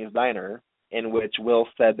at Granny's Diner, in which Will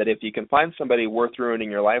said that if you can find somebody worth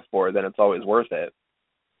ruining your life for, then it's always worth it,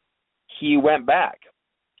 he went back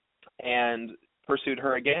and pursued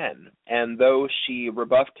her again. And though she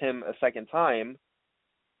rebuffed him a second time,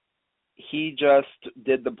 he just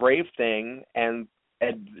did the brave thing and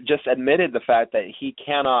just admitted the fact that he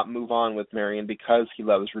cannot move on with Marion because he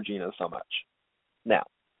loves Regina so much. Now,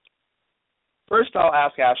 first, I'll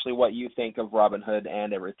ask Ashley what you think of Robin Hood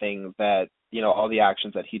and everything that, all the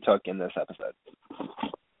actions that he took in this episode.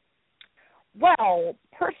 Well,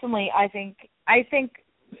 personally, I think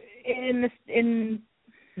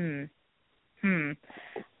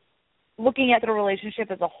looking at the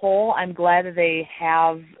relationship as a whole, I'm glad that they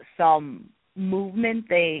have some movement.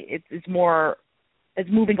 It's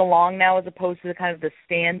moving along now, as opposed to the kind of the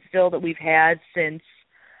standstill that we've had since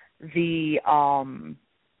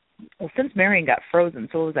since Marion got frozen.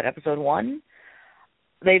 So what was that, episode 1?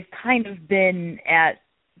 They've kind of been at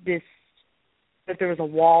this, that there was a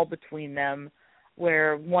wall between them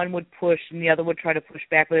where one would push and the other would try to push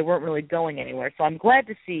back, but they weren't really going anywhere. So I'm glad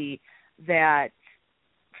to see that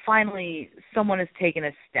finally someone has taken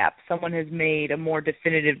a step. Someone has made a more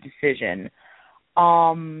definitive decision.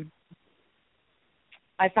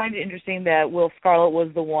 I find it interesting that Will Scarlet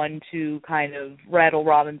was the one to kind of rattle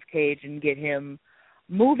Robin's cage and get him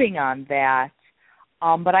moving on that.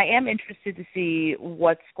 But I am interested to see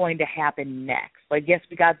what's going to happen next. Like, yes,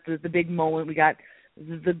 we got the big moment, we got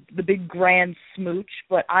the big grand smooch,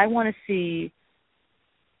 but I want to see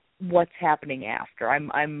what's happening after.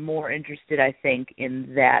 I'm more interested, I think,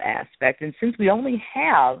 in that aspect. And since we only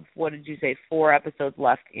have, 4 episodes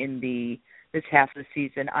left in this half of the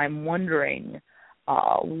season, I'm wondering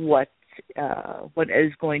what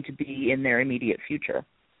is going to be in their immediate future.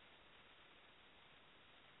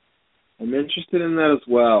 I'm interested in that as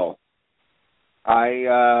well.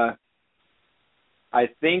 I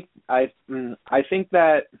think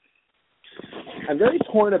that I'm very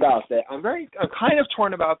torn about that. I'm kind of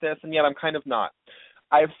torn about this, and yet I'm kind of not.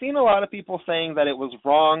 I've seen a lot of people saying that it was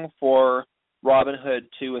wrong for Robin Hood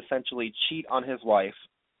to essentially cheat on his wife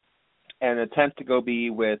and attempt to go be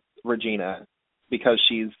with Regina because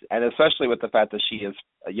and especially with the fact that she is,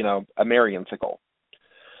 a Marian-sicle.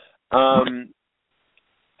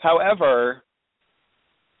 However,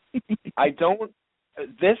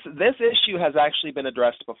 this issue has actually been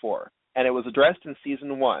addressed before, and it was addressed in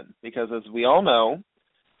season 1 because, as we all know,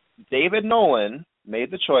 David Nolan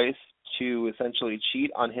made the choice to essentially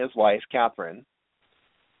cheat on his wife, Catherine,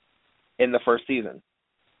 in the first season.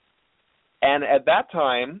 And at that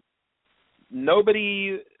time,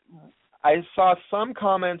 I saw some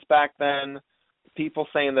comments back then, people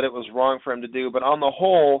saying that it was wrong for him to do, but on the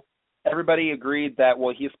whole, everybody agreed that,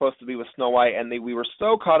 well, he's supposed to be with Snow White, and we were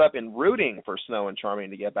so caught up in rooting for Snow and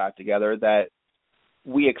Charming to get back together that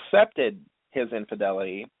we accepted his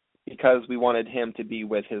infidelity because we wanted him to be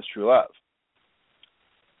with his true love.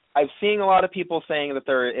 I've seen a lot of people saying that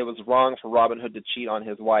it was wrong for Robin Hood to cheat on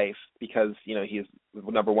his wife because, he's,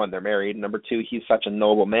 number one, they're married, and number two, he's such a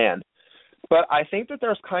noble man. But I think that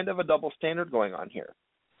there's kind of a double standard going on here.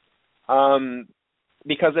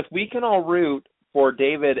 Because if we can all root for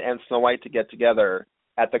David and Snow White to get together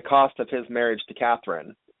at the cost of his marriage to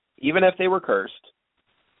Catherine, even if they were cursed,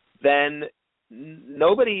 then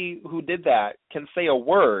nobody who did that can say a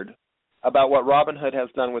word about what Robin Hood has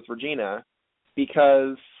done with Regina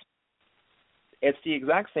because it's the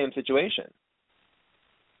exact same situation.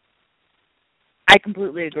 I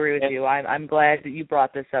completely agree with you. I'm glad that you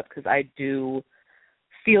brought this up because I do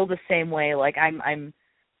feel the same way. Like I'm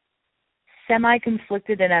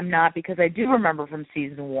semi-conflicted and I'm not, because I do remember from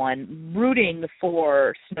season 1 rooting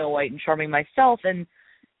for Snow White and Charming myself and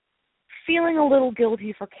feeling a little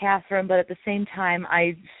guilty for Catherine, but at the same time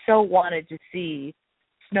I so wanted to see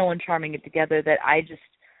Snow and Charming get together that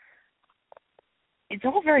it's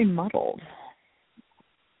all very muddled.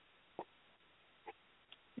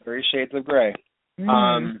 Very shades of gray.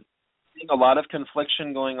 Seeing a lot of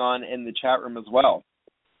confliction going on in the chat room as well.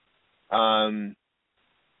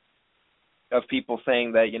 Of people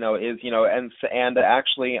saying that, and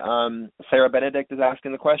actually Sarah Benedict is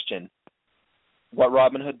asking the question, what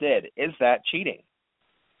Robin Hood did, is that cheating?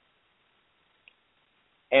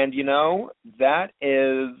 And, that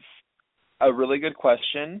is a really good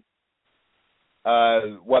question.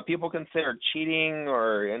 What people consider cheating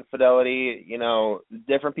or infidelity,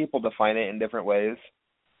 different people define it in different ways.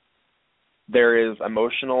 There is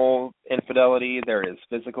emotional infidelity, there is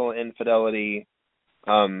physical infidelity,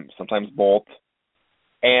 sometimes both.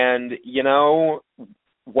 And,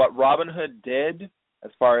 what Robin Hood did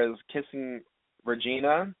as far as kissing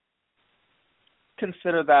Regina,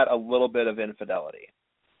 consider that a little bit of infidelity.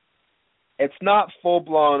 It's not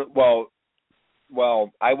full-blown,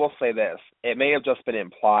 well, I will say this. It may have just been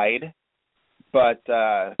implied, but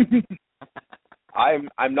I'm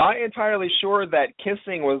not entirely sure that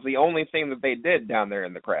kissing was the only thing that they did down there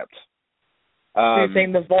in the crypt. So you're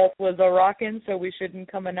saying the vault was a rockin', so we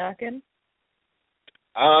shouldn't come a knockin'?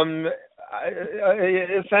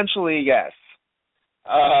 Essentially, yes.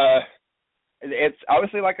 It's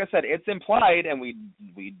obviously, like I said, it's implied, and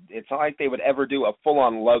it's not like they would ever do a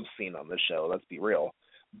full-on love scene on this show. Let's be real.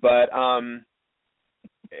 But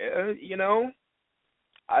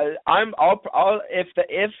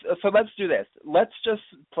so let's do this. Let's just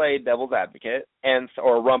play devil's advocate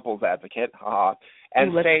or Rumple's advocate,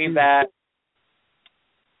 and say that.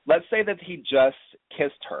 Let's say that he just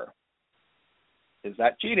kissed her. Is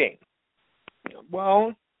that cheating?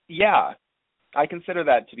 Well, yeah, I consider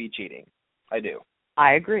that to be cheating. I do.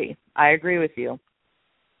 I agree with you.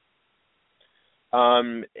 But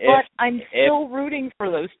I'm still rooting for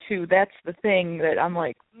those two. That's the thing that I'm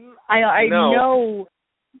like, I know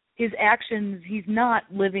his actions. He's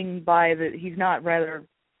not living by this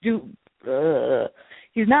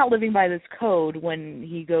code when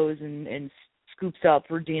he goes and scoops up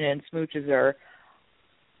Regina and smooches her.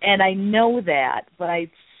 And I know that, but I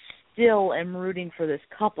still am rooting for this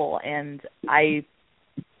couple, and I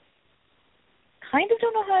kind of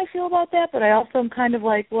don't know how I feel about that, but I also am kind of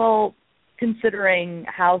like, well, considering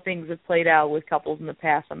how things have played out with couples in the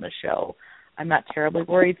past on the show, I'm not terribly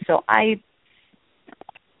worried.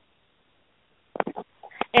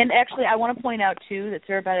 And actually, I want to point out, too, that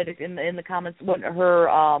Sarah Benedict in the comments, what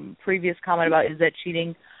her previous comment about is that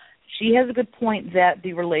cheating, she has a good point that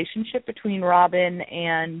the relationship between Robin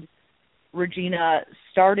and Regina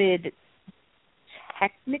started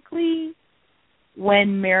technically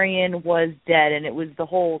when Marion was dead, and it was the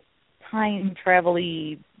whole time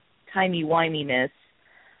travel-y, timey-wiminess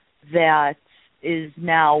that is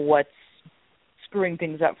now what's screwing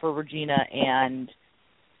things up for Regina and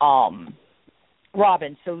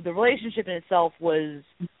Robin. So the relationship in itself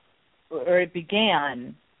it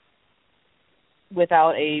began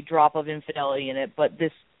without a drop of infidelity in it, but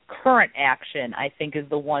this current action, I think, is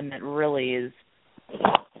the one that really is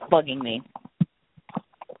bugging me.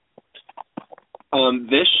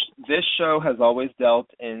 This show has always dealt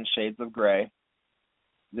in shades of gray.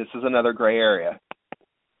 This is another gray area.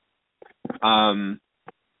 I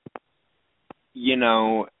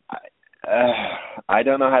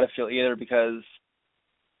don't know how to feel either, because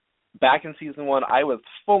back in season 1, I was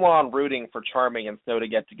full-on rooting for Charming and Snow to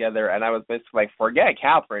get together, and I was basically like, forget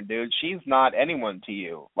Catherine, dude. She's not anyone to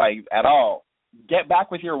you, like, at all. Get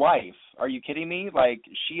back with your wife. Are you kidding me? Like,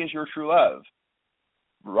 she is your true love.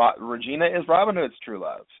 Regina is Robin Hood's true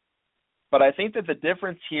love. But I think that the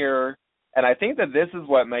difference here, and I think that this is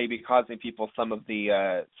what may be causing people some of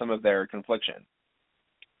their confliction.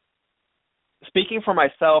 Speaking for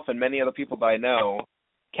myself and many other people that I know,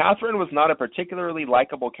 Catherine was not a particularly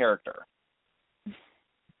likable character.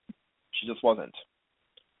 She just wasn't.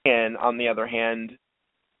 And on the other hand,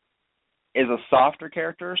 is a softer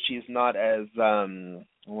character. She's not as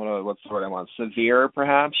what's the word I want? Severe,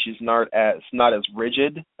 perhaps. She's not as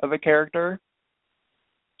rigid of a character.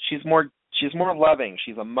 She's more loving.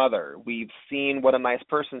 She's a mother. We've seen what a nice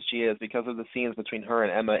person she is because of the scenes between her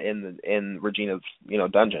and Emma in Regina's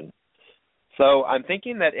dungeon. So I'm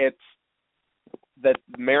thinking that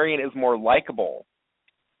Marion is more likable,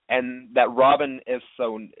 and that Robin is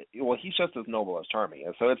he's just as noble as Charming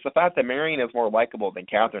is. So it's the fact that Marion is more likable than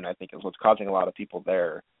Catherine, I think, is what's causing a lot of people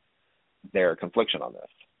their confliction on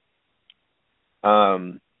this.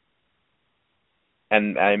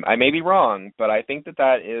 And I may be wrong, but I think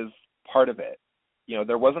that is part of it.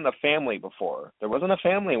 There wasn't a family before. There wasn't a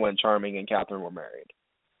family when Charming and Catherine were married.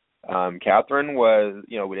 Catherine was,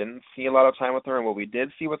 we didn't see a lot of time with her, and what we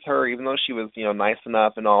did see with her, even though she was, nice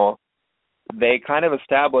enough and all, they kind of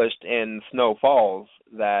established in Snow Falls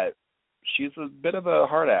that she's a bit of a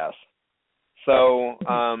hard ass. So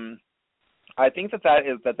I think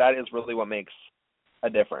that is really what makes a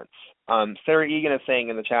difference. Sarah Egan is saying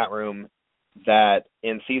in the chat room that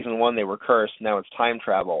in season 1 they were cursed, now it's time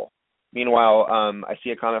travel. Meanwhile, I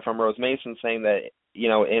see a comment from Rose Mason saying that,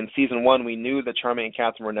 in season 1, we knew that Charming and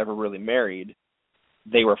Catherine were never really married.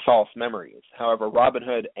 They were false memories. However, Robin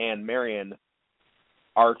Hood and Marion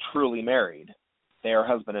are truly married. They are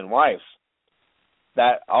husband and wife.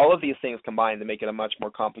 That all of these things combine to make it a much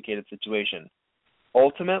more complicated situation.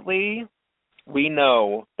 Ultimately, we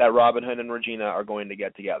know that Robin Hood and Regina are going to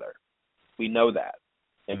get together. We know that.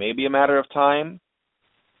 It may be a matter of time,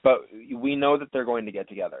 but we know that they're going to get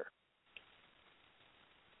together.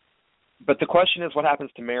 But the question is, what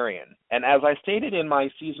happens to Marion? And as I stated in my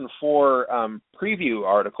season 4 preview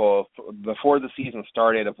article before the season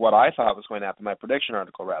started of what I thought was going to happen, my prediction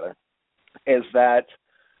article rather, is that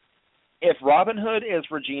if Robin Hood is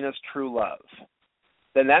Regina's true love,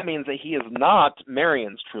 then that means that he is not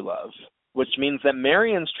Marion's true love, which means that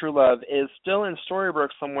Marion's true love is still in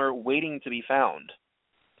Storybrooke somewhere waiting to be found.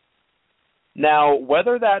 Now,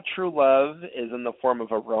 whether that true love is in the form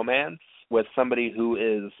of a romance with somebody who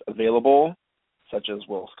is available, such as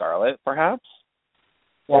Will Scarlet, perhaps.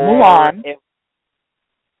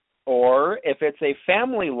 Or if it's a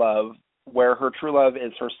family love where her true love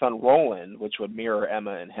is her son Roland, which would mirror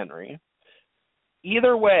Emma and Henry.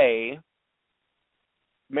 Either way,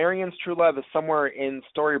 Marion's true love is somewhere in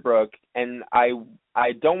Storybrooke, and I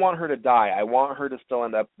don't want her to die. I want her to still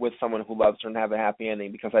end up with someone who loves her and have a happy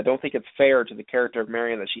ending, because I don't think it's fair to the character of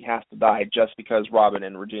Marion that she has to die just because Robin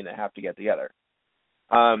and Regina have to get together.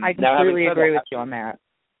 I completely agree with you on that.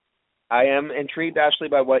 I am intrigued, Ashley,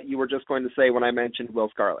 by what you were just going to say when I mentioned Will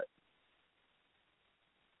Scarlet.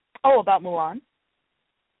 Oh, about Mulan?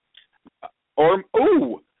 I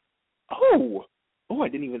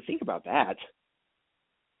didn't even think about that.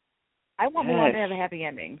 I want Mulan to have a happy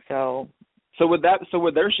ending, so So would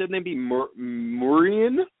their ship name be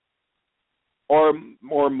Murian or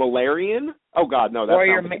Malarian? Oh God, no, that's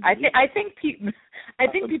Warrior. I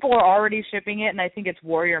think people are already shipping it, and I think it's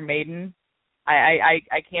Warrior Maiden. I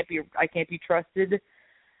can't be trusted.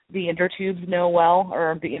 The intertubes know well,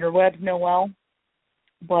 or the interwebs know well.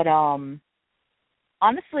 But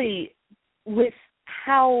honestly, with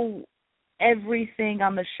how everything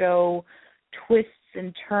on the show twists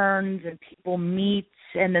and turns and people meet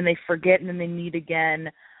and then they forget and then they meet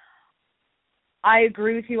again, I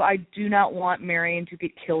agree with you. I do not want Marion to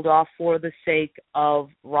get killed off for the sake of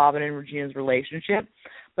Robin and Regina's relationship,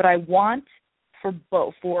 but I want for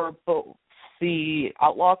both the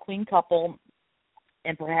Outlaw Queen couple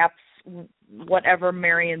and perhaps whatever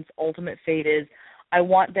Marion's ultimate fate is, I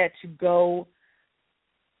want that to go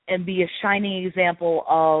and be a shining example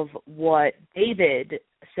of what David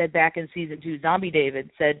said back in season 2, Zombie David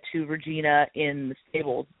said to Regina in the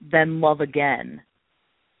stables, then love again.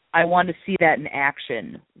 I want to see that in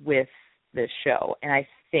action with this show, and I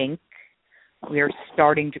think we are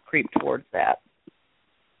starting to creep towards that.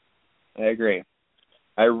 I agree.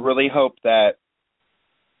 I really hope that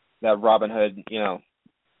Robin Hood,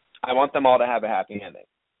 I want them all to have a happy ending.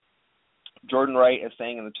 Jordan Wright is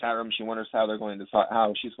saying in the chat room she wonders how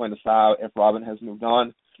she's going to style if Robin has moved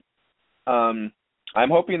on. I'm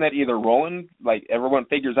hoping that either Roland, like everyone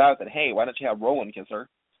figures out that, hey, why don't you have Roland kiss her?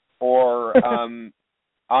 Or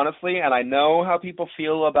honestly, and I know how people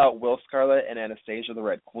feel about Will Scarlet and Anastasia the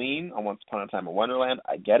Red Queen on Once Upon a Time in Wonderland.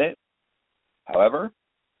 I get it. However,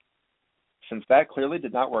 since that clearly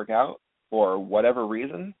did not work out for whatever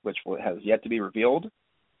reason, which has yet to be revealed,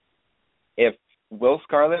 if Will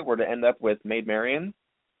Scarlet were to end up with Maid Marian,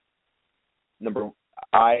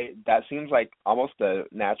 that seems like almost a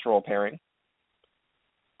natural pairing.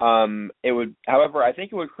 It would, however, I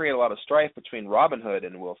think it would create a lot of strife between Robin Hood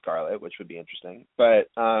and Will Scarlet, which would be interesting. But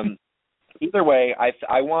either way,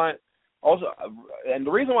 I want also, and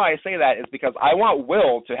the reason why I say that is because I want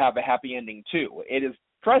Will to have a happy ending too. It is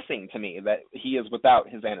pressing to me that he is without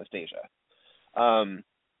his Anastasia.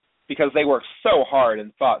 Because they worked so hard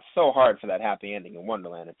and fought so hard for that happy ending in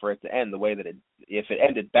Wonderland, and for it to end the way that if it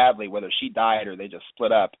ended badly, whether she died or they just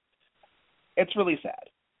split up, it's really sad.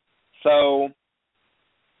 So,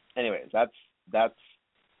 anyways, that's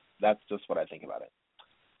just what I think about it.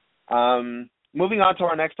 Moving on to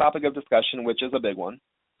our next topic of discussion, which is a big one.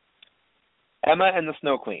 Emma and the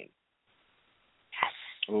Snow Queen. Yes.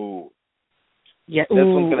 Ooh. Yeah.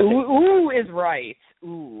 Ooh is right.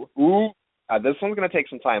 Ooh. Ooh. This one's going to take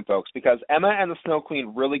some time, folks, because Emma and the Snow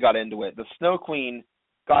Queen really got into it. The Snow Queen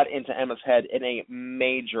got into Emma's head in a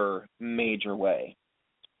major, major way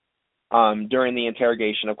during the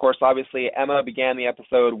interrogation. Of course, obviously, Emma began the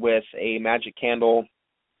episode with a magic candle.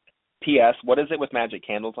 P.S. What is it with magic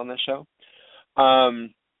candles on this show?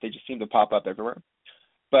 They just seem to pop up everywhere.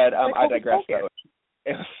 But I digress, though.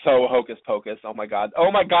 It was so hocus pocus. Oh my God.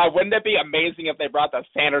 Wouldn't it be amazing if they brought the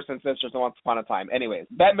Sanderson sisters Once Upon a Time? Anyways,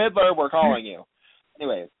 Bette Midler, we're calling you.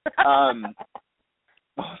 Anyways,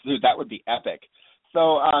 dude, that would be epic.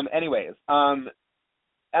 So,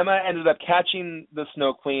 Emma ended up catching the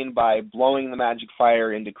Snow Queen by blowing the magic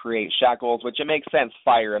fire in to create shackles, which it makes sense.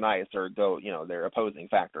 Fire and ice they're opposing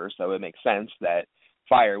factors, so it makes sense that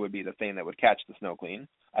fire would be the thing that would catch the Snow Queen.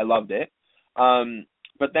 I loved it.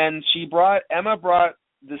 But then Emma brought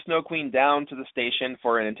the Snow Queen down to the station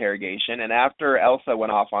for an interrogation, and after Elsa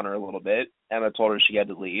went off on her a little bit, Emma told her she had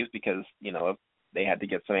to leave because, they had to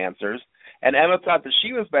get some answers. And Emma thought that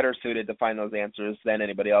she was better suited to find those answers than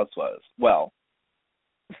anybody else was. Well,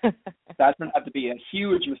 that turned out to be a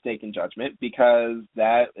huge mistake in judgment because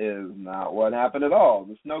that is not what happened at all.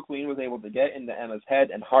 The Snow Queen was able to get into Emma's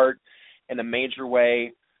head and heart in a major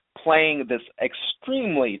way, playing this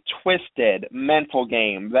extremely twisted mental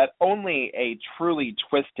game that only a truly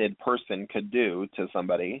twisted person could do to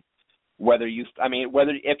somebody.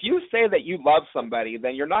 If you say that you love somebody,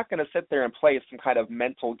 then you're not going to sit there and play some kind of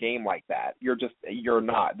mental game like that. You're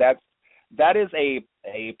not. That is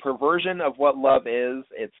a perversion of what love is.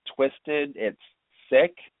 It's twisted. It's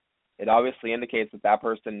sick. It obviously indicates that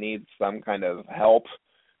person needs some kind of help.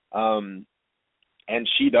 And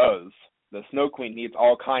she does. The Snow Queen needs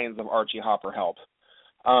all kinds of Archie Hopper help.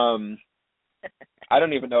 I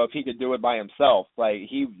don't even know if he could do it by himself. Like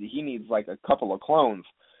he needs like a couple of clones.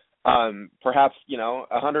 Perhaps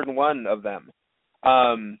 101 of them.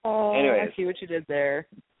 Anyways. I see what you did there.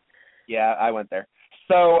 Yeah, I went there.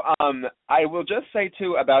 So I will just say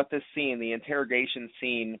too about this scene, the interrogation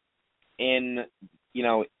scene in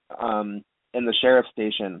the sheriff's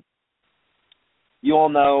station. You all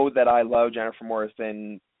know that I love Jennifer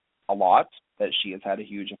Morrison a lot, that she has had a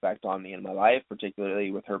huge effect on me in my life,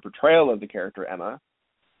 particularly with her portrayal of the character Emma.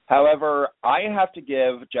 However, I have to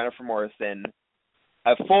give Jennifer Morrison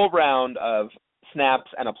a full round of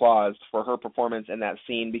snaps and applause for her performance in that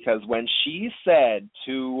scene, because when she said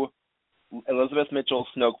to Elizabeth Mitchell's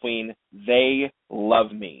Snow Queen, "They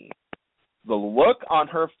love me," the look on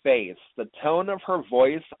her face, the tone of her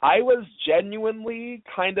voice, I was genuinely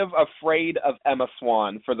kind of afraid of Emma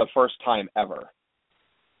Swan for the first time ever.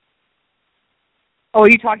 Oh, are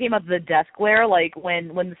you talking about the death glare? Like when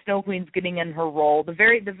the Snow Queen's getting in her role, the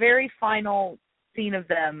very final scene of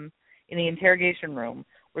them in the interrogation room,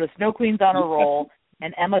 where the Snow Queen's on her roll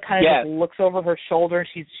and Emma kind of just looks over her shoulder.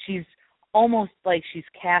 She's almost like she's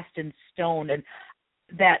cast in stone, and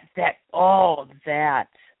that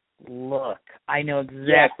look. I know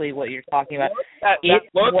exactly what you're talking about. That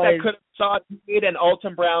look that could have sauteed an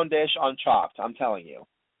Alton Brown dish on Chopped, I'm telling you.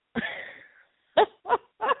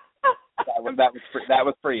 That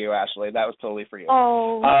was for you, Ashley. That was totally for you.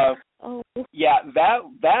 Yeah,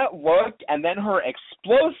 that look, and then her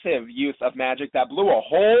explosive use of magic that blew a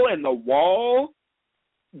hole in the wall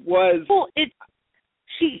was... Well,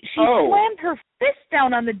 she slammed her fist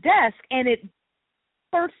down on the desk, and it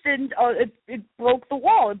burst and it broke the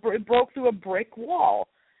wall. It broke through a brick wall.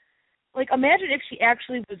 Like, imagine if she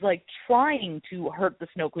actually was, like, trying to hurt the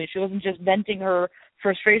Snow Queen. She wasn't just venting her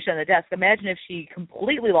frustration on the desk. Imagine if she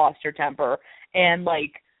completely lost her temper and,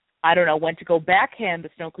 like, I don't know, went to go backhand the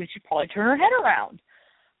Snow Queen. She'd probably turn her head around.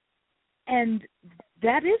 And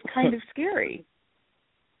that is kind of scary.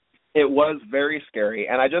 It was very scary.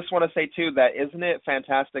 And I just want to say, too, that isn't it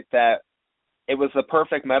fantastic that it was the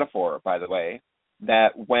perfect metaphor, by the way, that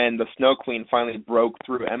when the Snow Queen finally broke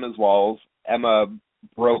through Emma's walls, Emma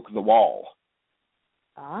broke the wall.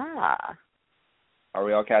 Ah. Are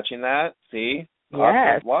we all catching that? See?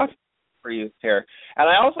 Yes. What for you here? And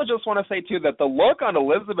I also just want to say, too, that the look on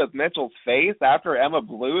Elizabeth Mitchell's face after Emma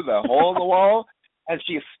blew the hole in the wall, and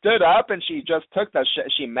she stood up and she just took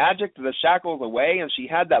she magicked the shackles away, and she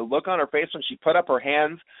had that look on her face when she put up her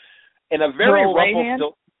hands in a very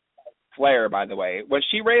Rumpelstiltskin flare, by the way. When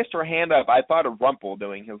she raised her hand up, I thought of Rumple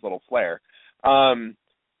doing his little flare.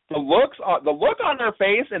 The look on her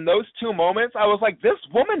face in those two moments, I was like, this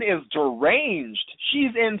woman is deranged.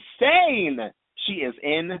 She's insane. She is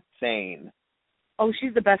insane. Oh,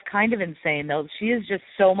 she's the best kind of insane, though. She is just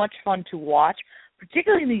so much fun to watch,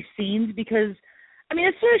 particularly in these scenes, because, I mean,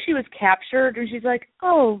 as soon as she was captured, and she's like,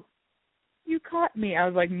 "Oh, you caught me," I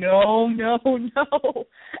was like, no.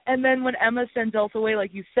 And then when Emma sends Elsa away,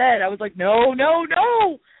 like you said, I was like, no,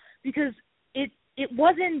 because it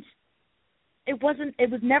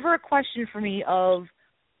was never a question for me of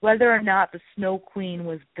whether or not the Snow Queen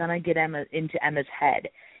was gonna get Emma into Emma's head.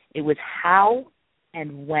 It was how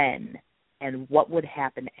and when and what would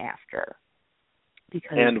happen after.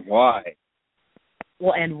 And why.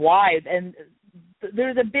 Well, and why. And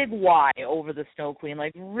there's a big why over the Snow Queen,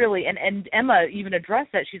 like really. And Emma even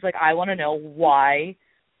addressed that. She's like, I want to know why.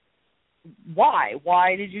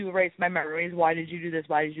 Why did you erase my memories? Why did you do this?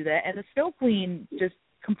 Why did you do that? And the Snow Queen just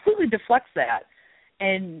completely deflects that.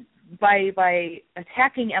 And by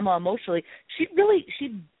attacking Emma emotionally,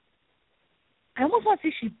 I almost want to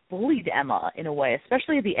say she bullied Emma in a way,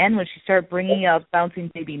 especially at the end when she started bringing up bouncing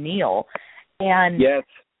baby Neil. And yes,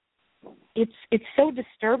 it's so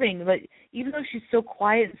disturbing. But even though she's so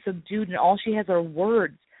quiet and subdued and all she has are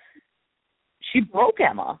words, she broke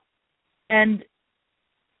Emma. And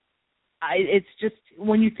it's just,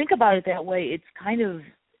 when you think about it that way, it's kind of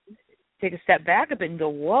take a step back a bit and go,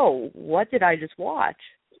 whoa, what did I just watch?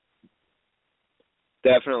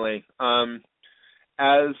 Definitely.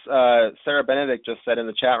 As Sarah Benedict just said in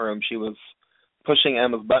the chat room, she was pushing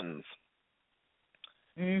Emma's buttons.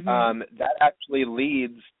 Mm-hmm. That actually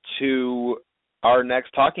leads to our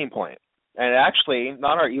next talking point. And actually,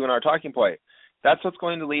 not even our talking point. That's what's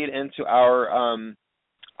going to lead into our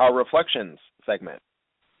reflections segment,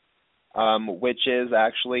 which is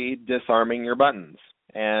actually disarming your buttons.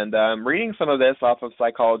 And I'm reading some of this off of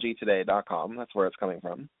psychologytoday.com. That's where it's coming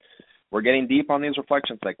from. We're getting deep on these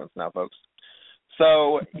reflection segments now, folks.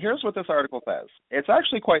 So here's what this article says. It's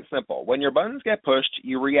actually quite simple. When your buttons get pushed,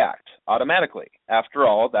 you react automatically. After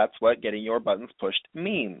all, that's what getting your buttons pushed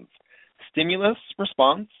means. Stimulus,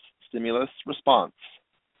 response,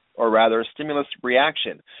 or rather stimulus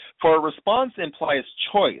reaction. For a response implies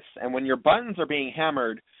choice, and when your buttons are being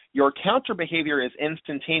hammered, your counter behavior is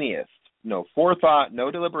instantaneous. No forethought,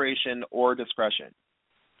 no deliberation, or discretion.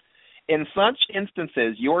 In such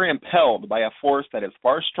instances, you are impelled by a force that is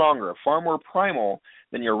far stronger, far more primal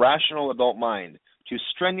than your rational adult mind to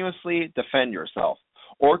strenuously defend yourself,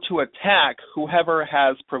 or to attack whoever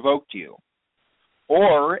has provoked you,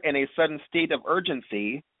 or in a sudden state of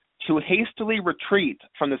urgency, to hastily retreat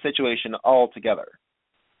from the situation altogether,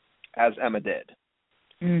 as Emma did.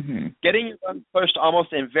 Mm-hmm. Getting your buttons pushed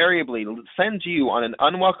almost invariably sends you on an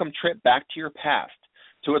unwelcome trip back to your past,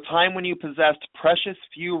 to a time when you possessed precious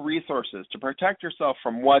few resources to protect yourself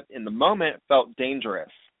from what in the moment felt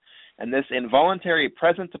dangerous. And this involuntary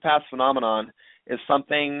present-to-past phenomenon is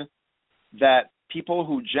something that people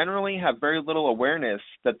who generally have very little awareness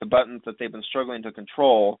that the buttons that they've been struggling to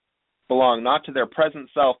control belong not to their present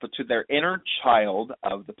self, but to their inner child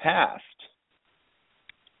of the past.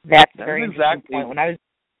 That's a very interesting point. When I was...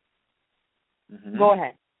 Mm-hmm. Go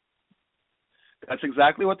ahead. That's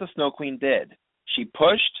exactly what the Snow Queen did. She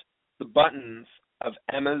pushed the buttons of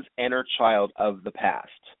Emma's inner child of the past.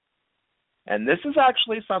 And this is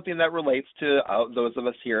actually something that relates to those of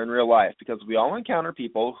us here in real life, because we all encounter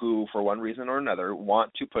people who, for one reason or another,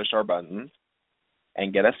 want to push our buttons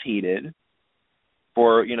and get us heated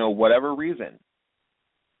for, whatever reason.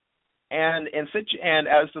 And as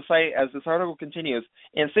this article continues,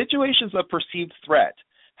 in situations of perceived threat,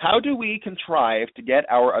 how do we contrive to get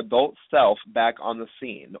our adult self back on the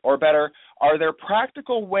scene? Or better, are there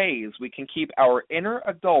practical ways we can keep our inner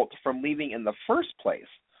adult from leaving in the first place?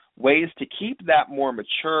 Ways to keep that more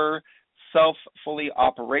mature self fully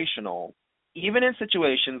operational, even in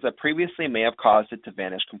situations that previously may have caused it to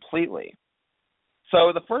vanish completely. So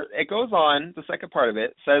it goes on, the second part of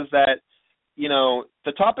it says that,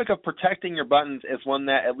 the topic of protecting your buttons is one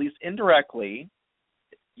that, at least indirectly,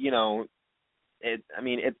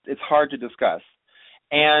 it's hard to discuss.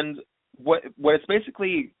 And what it says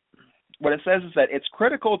is that it's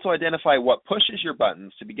critical to identify what pushes your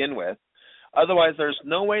buttons to begin with. Otherwise, there's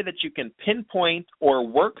no way that you can pinpoint or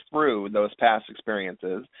work through those past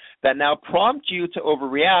experiences that now prompt you to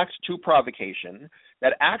overreact to provocation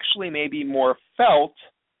that actually may be more felt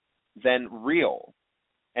than real.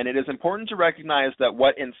 And it is important to recognize that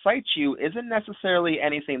what incites you isn't necessarily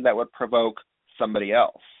anything that would provoke somebody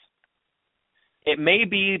else. It may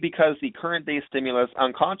be because the current day stimulus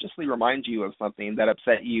unconsciously reminds you of something that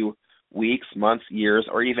upset you weeks, months, years,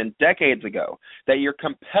 or even decades ago, that you're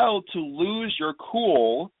compelled to lose your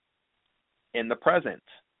cool in the present.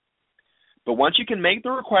 But once you can make the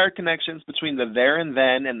required connections between the there and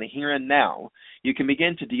then and the here and now, you can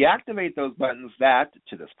begin to deactivate those buttons that,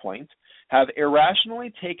 to this point, have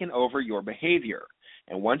irrationally taken over your behavior.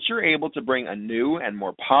 And once you're able to bring a new and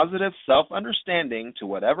more positive self-understanding to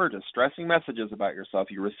whatever distressing messages about yourself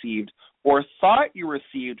you received or thought you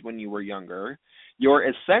received when you were younger, your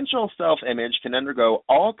essential self-image can undergo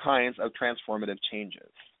all kinds of transformative changes.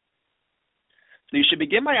 So you should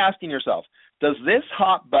begin by asking yourself, does this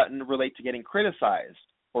hot button relate to getting criticized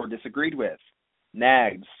or disagreed with,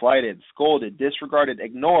 nagged, slighted, scolded, disregarded,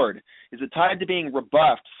 ignored? Is it tied to being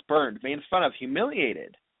rebuffed, spurned, made fun of,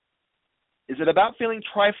 humiliated? Is it about feeling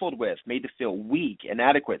trifled with, made to feel weak,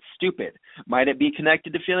 inadequate, stupid? Might it be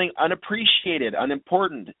connected to feeling unappreciated,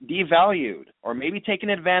 unimportant, devalued, or maybe taken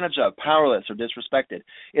advantage of, powerless, or disrespected?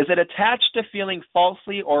 Is it attached to feeling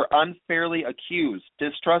falsely or unfairly accused,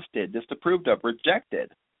 distrusted, disapproved of,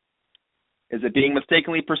 rejected? Is it being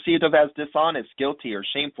mistakenly perceived of as dishonest, guilty, or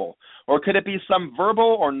shameful? Or could it be some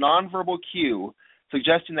verbal or nonverbal cue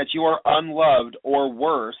suggesting that you are unloved or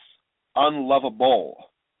worse, unlovable?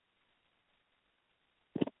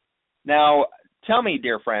 Now, tell me,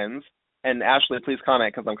 dear friends, and Ashley, please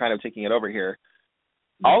comment because I'm kind of taking it over here.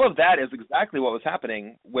 All of that is exactly what was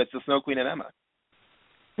happening with the Snow Queen and Emma.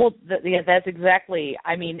 Well, that's exactly.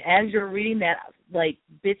 I mean, as you're reading that, like,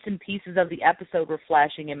 bits and pieces of the episode were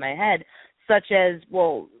flashing in my head, such as,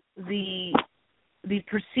 well, the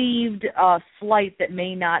perceived slight that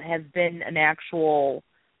may not have been an actual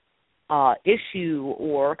issue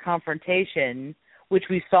or confrontation, which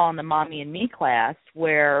we saw in the Mommy and Me class,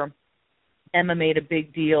 where Emma made a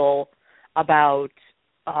big deal about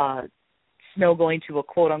Snow going to a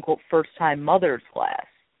quote-unquote first-time mother's class.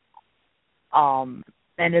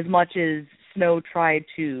 And as much as Snow tried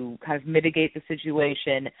to kind of mitigate the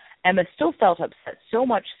situation, Emma still felt upset, so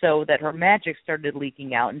much so that her magic started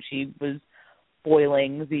leaking out and she was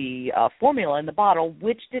boiling the formula in the bottle,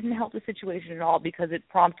 which didn't help the situation at all because it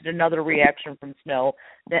prompted another reaction from Snow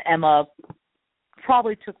that Emma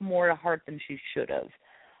probably took more to heart than she should have.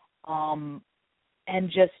 And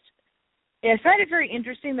just, I find it very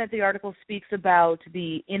interesting that the article speaks about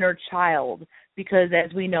the inner child because,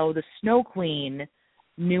 as we know, the Snow Queen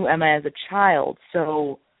knew Emma as a child.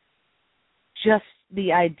 So just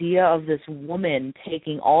the idea of this woman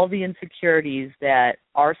taking all the insecurities that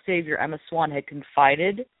our savior, Emma Swan, had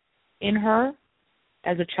confided in her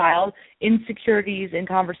as a child, insecurities in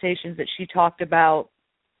conversations that she talked about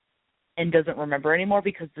and doesn't remember anymore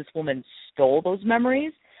because this woman stole those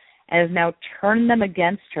memories and has now turned them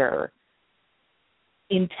against her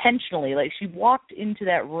intentionally. Like, she walked into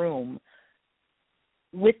that room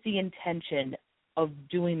with the intention of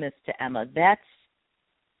doing this to Emma. That's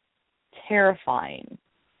terrifying,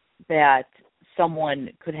 that someone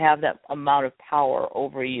could have that amount of power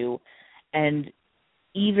over you. And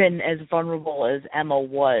even as vulnerable as Emma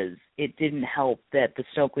was, it didn't help that the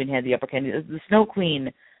Snow Queen had the upper hand. The Snow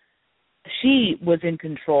Queen, she was in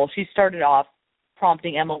control. She started off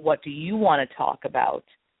prompting Emma, what do you want to talk about?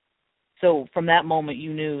 So from that moment,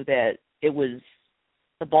 you knew that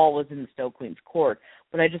the ball was in the Snow Queen's court.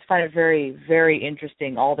 But I just find it very, very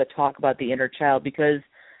interesting, all the talk about the inner child, because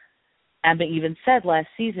Emma even said last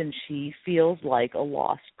season she feels like a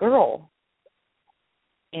lost girl.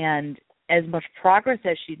 And as much progress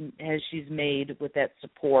as she's made with that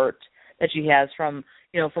support that she has from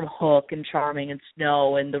Hook and Charming and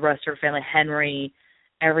Snow and the rest of her family, Henry,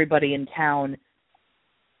 everybody in town,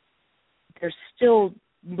 there's still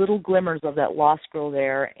little glimmers of that lost girl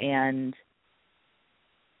there, and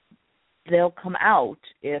they'll come out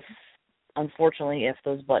if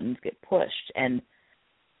those buttons get pushed. And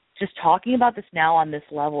just talking about this now on this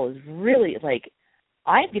level is really, like,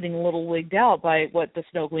 I'm getting a little wigged out by what the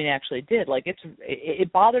Snow Queen actually did. Like,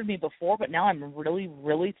 it bothered me before, but now I'm really,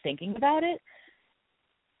 really thinking about it.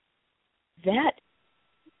 That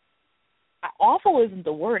awful isn't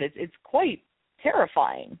the word. It's quite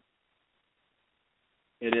terrifying.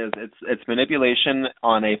 It is. It's manipulation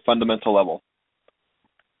on a fundamental level.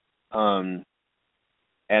 And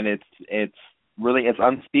it's really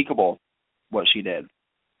unspeakable what she did.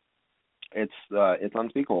 It's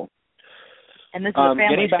unspeakable. And this is a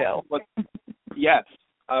family show. Yes.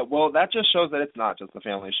 Well, that just shows that it's not just a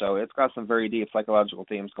family show. It's got some very deep psychological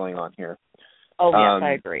themes going on here. Oh, yes,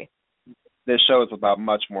 I agree. This show is about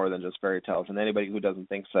much more than just fairy tales, and anybody who doesn't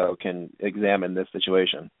think so can examine this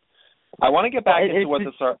situation. I want to get back into what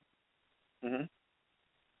the Mm-hmm.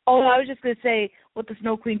 Oh, I was just going to say what the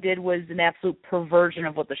Snow Queen did was an absolute perversion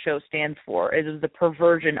of what the show stands for. It is the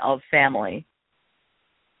perversion of family.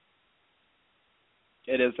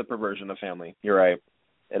 It is the perversion of family. You're right.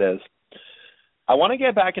 It is. I want to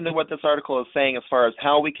get back into what this article is saying as far as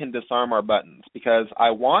how we can disarm our buttons, because I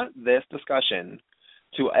want this discussion,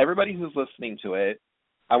 to everybody who's listening to it,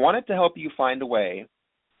 I want it to help you find a way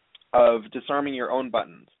of disarming your own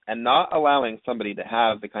buttons and not allowing somebody to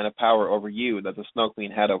have the kind of power over you that the Snow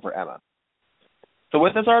Queen had over Emma. So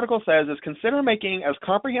what this article says is, consider making as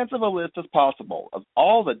comprehensive a list as possible of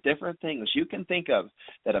all the different things you can think of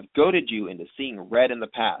that have goaded you into seeing red in the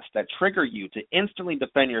past, that trigger you to instantly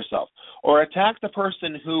defend yourself or attack the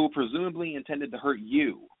person who presumably intended to hurt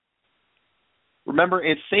you. Remember,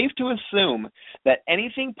 it's safe to assume that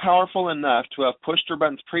anything powerful enough to have pushed your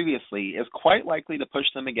buttons previously is quite likely to push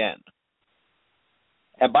them again.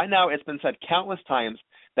 And by now, it's been said countless times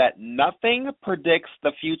that nothing predicts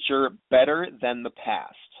the future better than the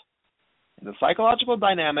past. And the psychological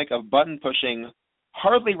dynamic of button pushing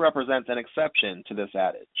hardly represents an exception to this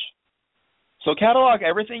adage. So catalog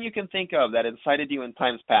everything you can think of that incited you in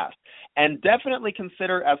times past, and definitely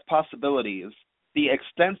consider as possibilities the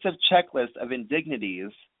extensive checklist of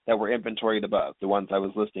indignities that were inventoried above, the ones I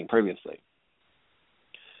was listing previously.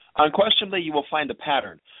 Unquestionably, you will find a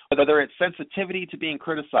pattern, whether it's sensitivity to being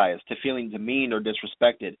criticized, to feeling demeaned or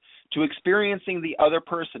disrespected, to experiencing the other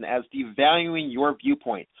person as devaluing your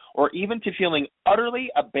viewpoint, or even to feeling utterly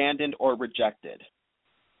abandoned or rejected.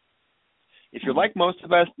 If you're like most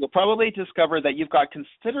of us, you'll probably discover that you've got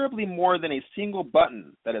considerably more than a single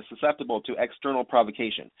button that is susceptible to external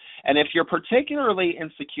provocation. And if you're particularly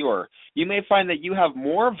insecure, you may find that you have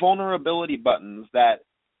more vulnerability buttons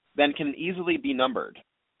than can easily be numbered.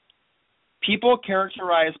 People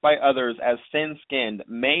characterized by others as thin-skinned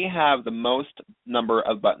may have the most number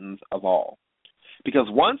of buttons of all. Because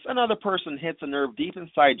once another person hits a nerve deep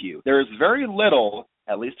inside you, there is very little,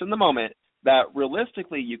 at least in the moment, that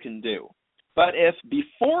realistically you can do. But if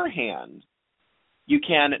beforehand you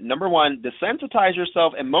can, number one, desensitize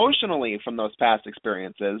yourself emotionally from those past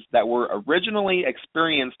experiences that were originally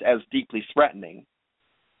experienced as deeply threatening,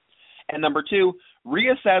 and number two,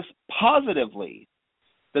 reassess positively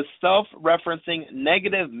the self-referencing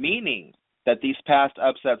negative meaning that these past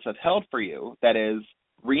upsets have held for you, that is,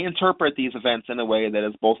 reinterpret these events in a way that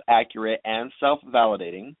is both accurate and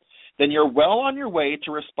self-validating, then you're well on your way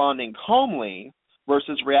to responding calmly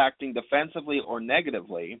versus reacting defensively or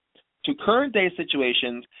negatively to current-day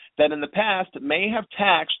situations that in the past may have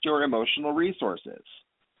taxed your emotional resources.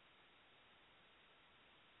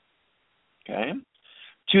 Okay?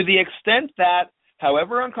 To the extent that,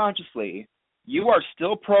 however unconsciously, you are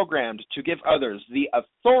still programmed to give others the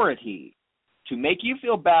authority to make you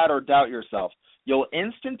feel bad or doubt yourself, you'll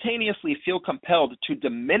instantaneously feel compelled to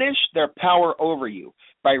diminish their power over you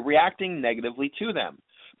by reacting negatively to them.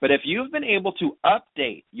 But if you've been able to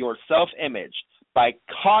update your self-image by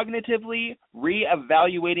cognitively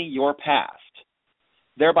reevaluating your past,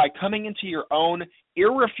 thereby coming into your own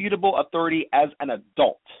irrefutable authority as an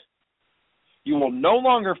adult, you will no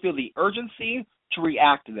longer feel the urgency to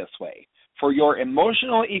react this way, for your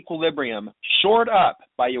emotional equilibrium, shored up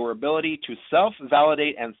by your ability to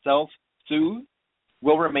self-validate and self-soothe,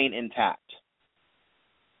 will remain intact.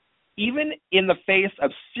 Even in the face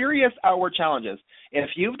of serious outward challenges, if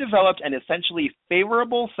you've developed an essentially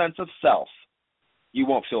favorable sense of self, you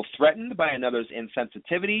won't feel threatened by another's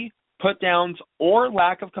insensitivity, put-downs, or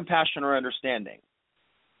lack of compassion or understanding.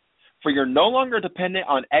 For you're no longer dependent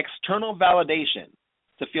on external validation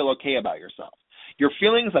to feel okay about yourself. Your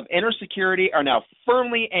feelings of inner security are now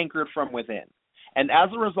firmly anchored from within. And as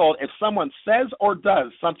a result, if someone says or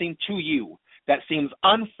does something to you that seems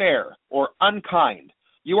unfair or unkind,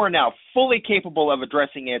 you are now fully capable of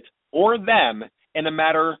addressing it or them in a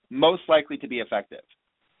manner most likely to be effective.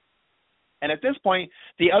 And at this point,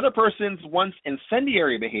 the other person's once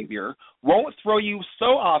incendiary behavior won't throw you so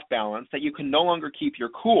off balance that you can no longer keep your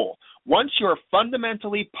cool. Once your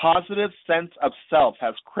fundamentally positive sense of self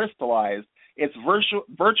has crystallized, it's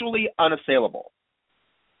virtually unassailable.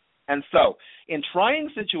 And so, in trying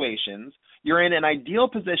situations, you're in an ideal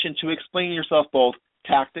position to explain yourself both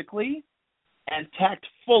tactically and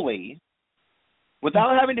tactfully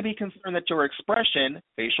without having to be concerned that your expression,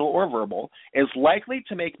 facial or verbal, is likely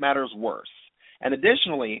to make matters worse. And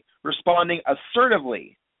additionally, responding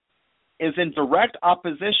assertively is in direct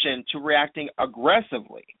opposition to reacting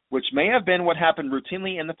aggressively, which may have been what happened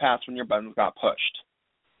routinely in the past when your buttons got pushed.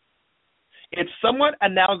 It's somewhat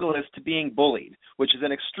analogous to being bullied, which is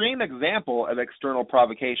an extreme example of external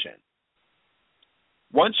provocation.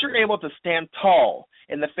 Once you're able to stand tall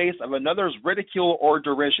in the face of another's ridicule or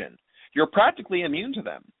derision, you're practically immune to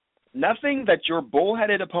them. Nothing that your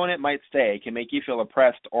bullheaded opponent might say can make you feel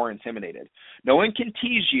oppressed or intimidated. No one can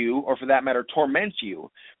tease you, or for that matter, torment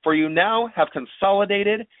you, for you now have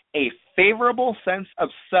consolidated a favorable sense of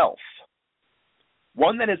self,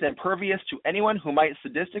 one that is impervious to anyone who might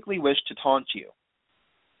sadistically wish to taunt you.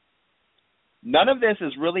 None of this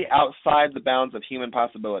is really outside the bounds of human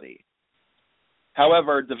possibility.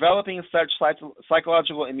 However, developing such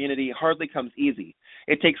psychological immunity hardly comes easy.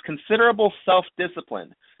 It takes considerable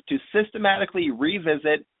self-discipline to systematically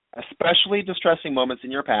revisit especially distressing moments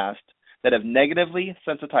in your past that have negatively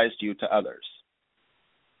sensitized you to others.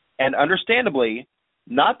 And understandably,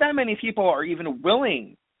 not that many people are even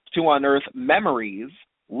willing to unearth memories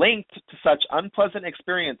linked to such unpleasant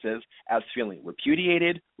experiences as feeling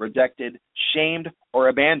repudiated, rejected, shamed, or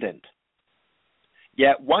abandoned.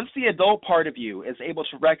 Yet once the adult part of you is able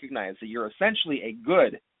to recognize that you're essentially a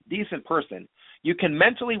good, decent person, you can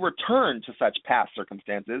mentally return to such past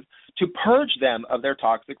circumstances to purge them of their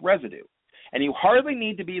toxic residue. And you hardly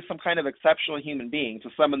need to be some kind of exceptional human being to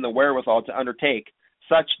summon the wherewithal to undertake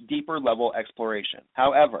such deeper level exploration.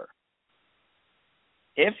 However,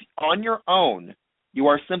 if on your own you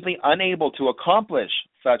are simply unable to accomplish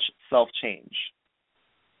such self-change,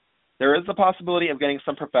 there is the possibility of getting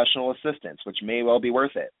some professional assistance, which may well be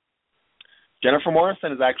worth it. Jennifer Morrison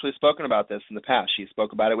has actually spoken about this in the past. She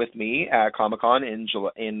spoke about it with me at Comic-Con in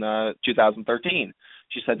 2013.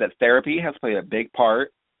 She said that therapy has played a big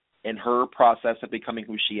part in her process of becoming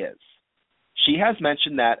who she is. She has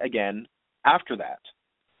mentioned that again after that.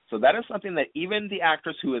 So that is something that even the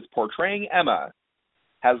actress who is portraying Emma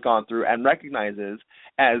has gone through and recognizes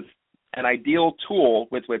as an ideal tool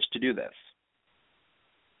with which to do this.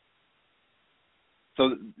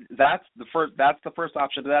 So that's the first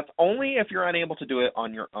option, but that's only if you're unable to do it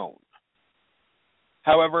on your own.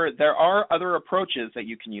 However, there are other approaches that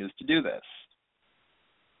you can use to do this.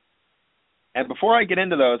 And before I get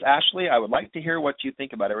into those, Ashley, I would like to hear what you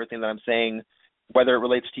think about everything that I'm saying, whether it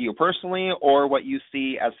relates to you personally or what you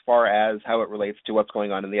see as far as how it relates to what's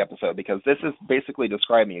going on in the episode, because this is basically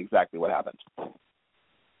describing exactly what happened.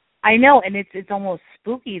 I know, and it's almost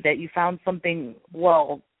spooky that you found something,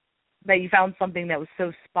 that was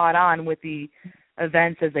so spot on with the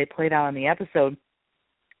events as they played out in the episode.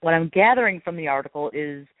 What I'm gathering from the article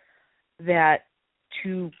is that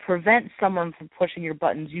to prevent someone from pushing your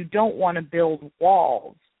buttons, you don't want to build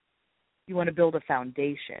walls. You want to build a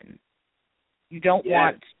foundation. You don't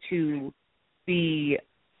want to be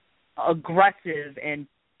aggressive and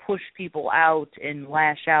push people out and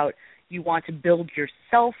lash out. You want to build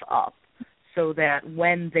yourself up so that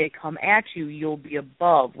when they come at you, you'll be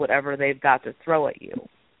above whatever they've got to throw at you.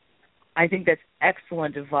 I think that's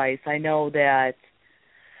excellent advice. I know that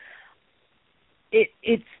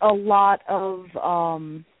it's a lot of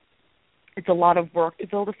work to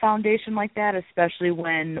build a foundation like that, especially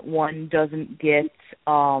when one doesn't get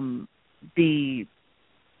the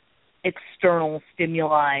external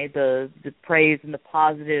stimuli, the praise and the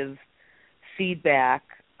positive feedback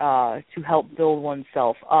to help build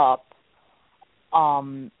oneself up.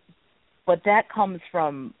 But that comes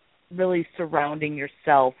from really surrounding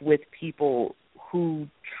yourself with people who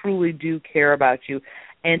truly do care about you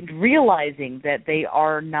and realizing that they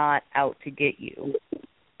are not out to get you.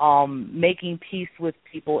 Making peace with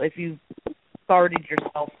people. If you've guarded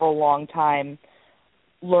yourself for a long time,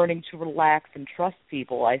 learning to relax and trust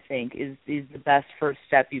people, I think, is the best first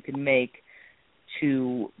step you can make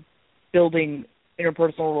to building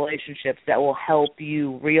interpersonal relationships that will help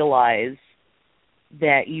you realize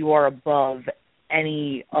that you are above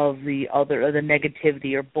any of the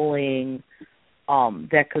negativity or bullying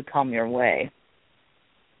that could come your way.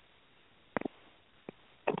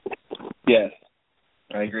 Yes,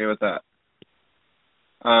 I agree with that.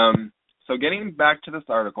 So getting back to this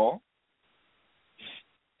article,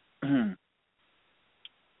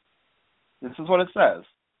 this is what it says.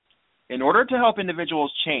 In order to help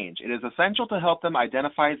individuals change, it is essential to help them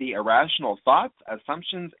identify the irrational thoughts,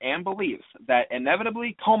 assumptions, and beliefs that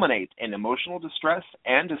inevitably culminate in emotional distress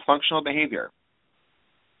and dysfunctional behavior.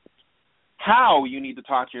 How you need to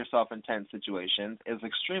talk to yourself in tense situations is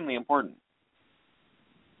extremely important.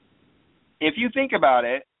 If you think about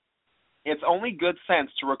it, it's only good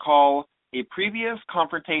sense to recall a previous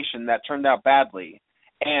confrontation that turned out badly,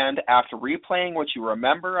 and after replaying what you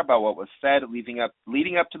remember about what was said leading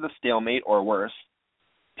up to the stalemate or worse,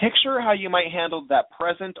 picture how you might handle that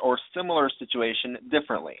present or similar situation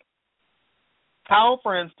differently. How,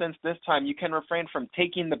 for instance, this time you can refrain from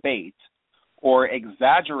taking the bait or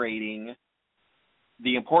exaggerating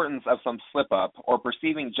the importance of some slip-up or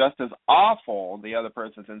perceiving just as awful the other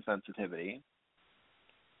person's insensitivity,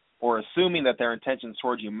 or assuming that their intentions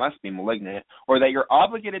towards you must be malignant, or that you're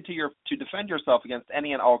obligated to defend yourself against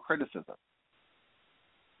any and all criticism.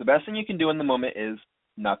 The best thing you can do in the moment is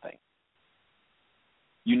nothing.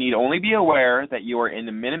 You need only be aware that you are in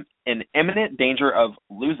imminent danger of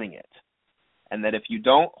losing it, and that if you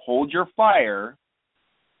don't hold your fire,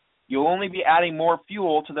 you'll only be adding more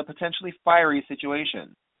fuel to the potentially fiery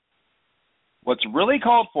situation. What's really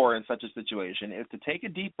called for in such a situation is to take a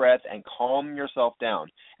deep breath and calm yourself down,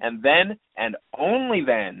 and then, and only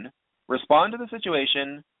then, respond to the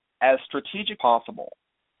situation as strategic as possible.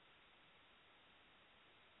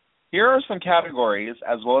 Here are some categories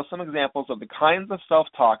as well as some examples of the kinds of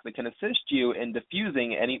self-talk that can assist you in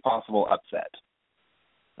diffusing any possible upset.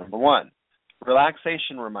 Number 1,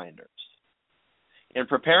 relaxation reminders. In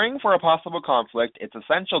preparing for a possible conflict, it's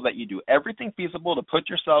essential that you do everything feasible to put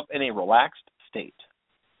yourself in a relaxed state.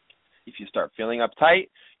 If you start feeling uptight,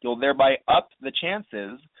 you'll thereby up the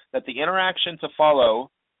chances that the interaction to follow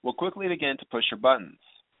will quickly begin to push your buttons.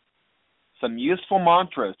 Some useful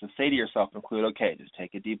mantras to say to yourself include, okay, just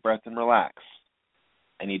take a deep breath and relax.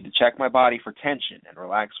 I need to check my body for tension and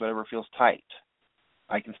relax whatever feels tight.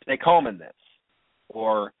 I can stay calm in this.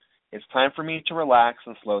 Or, it's time for me to relax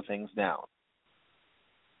and slow things down.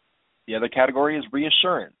 The other category is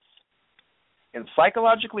reassurance. In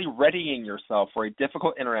psychologically readying yourself for a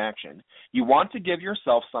difficult interaction, you want to give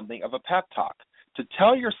yourself something of a pep talk, to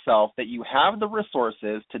tell yourself that you have the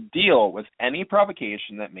resources to deal with any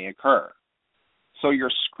provocation that may occur. So your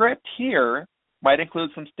script here might include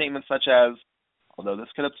some statements such as, although this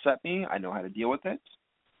could upset me, I know how to deal with it,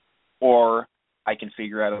 or I can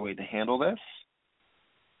figure out a way to handle this,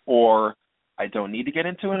 or I don't need to get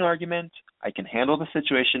into an argument, I can handle the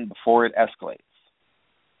situation before it escalates.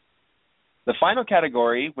 The final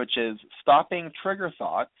category, which is stopping trigger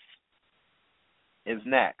thoughts, is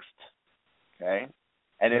next. Okay?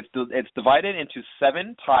 And it's divided into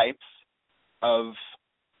 7 types of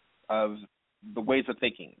the ways of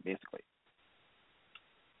thinking, basically.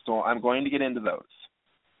 So I'm going to get into those.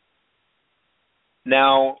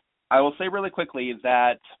 Now, I will say really quickly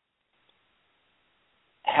that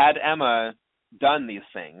had Emma done these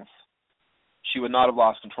things, she would not have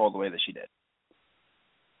lost control the way that she did.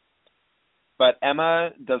 But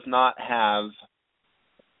Emma does not have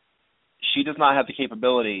the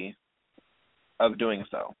capability of doing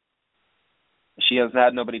so. She has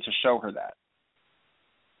had nobody to show her that.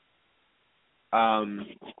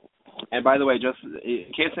 And by the way, just in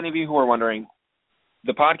case any of you who are wondering,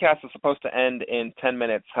 The podcast is supposed to end in 10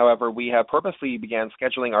 minutes. However, we have purposely began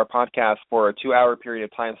scheduling our podcast for a 2-hour period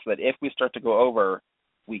of time so that if we start to go over,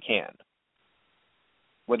 we can,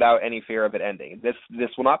 without any fear of it ending. This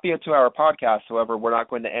will not be a 2-hour podcast. However, we're not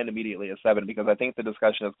going to end immediately at 7 because I think the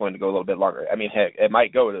discussion is going to go a little bit longer. I mean, heck, it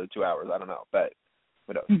might go to 2 hours. I don't know, but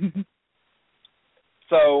who knows?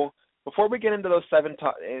 So before we get into those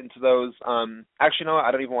actually, no,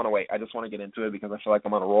 I don't even want to wait. I just want to get into it because I feel like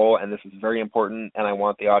I'm on a roll, and this is very important, and I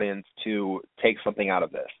want the audience to take something out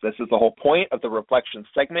of this. This is the whole point of the reflection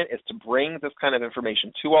segment, is to bring this kind of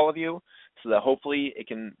information to all of you so that hopefully it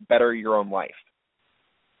can better your own life.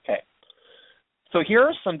 Okay. So here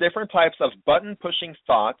are some different types of button-pushing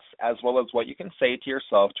thoughts as well as what you can say to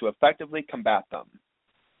yourself to effectively combat them.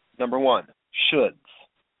 Number 1, shoulds.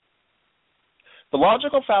 The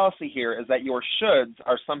logical fallacy here is that your shoulds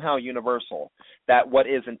are somehow universal, that what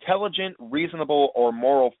is intelligent, reasonable, or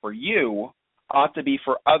moral for you ought to be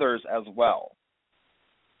for others as well.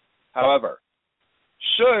 However,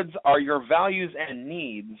 shoulds are your values and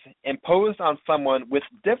needs imposed on someone with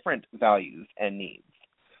different values and needs.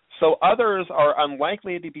 So others are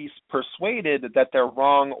unlikely to be persuaded that they're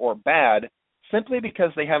wrong or bad simply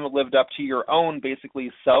because they haven't lived up to your own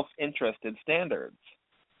basically self-interested standards.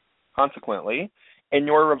 Consequently, in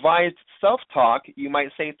your revised self-talk, you might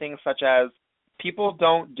say things such as, people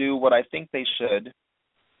don't do what I think they should,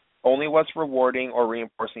 only what's rewarding or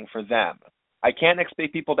reinforcing for them. I can't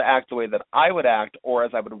expect people to act the way that I would act or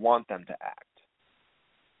as I would want them to act.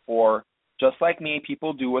 Or, just like me,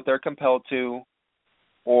 people do what they're compelled to.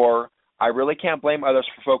 Or, I really can't blame others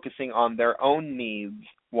for focusing on their own needs,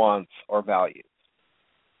 wants, or values.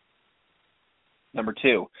 Number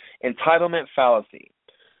 2, entitlement fallacy.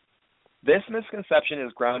 This misconception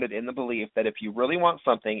is grounded in the belief that if you really want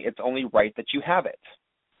something, it's only right that you have it.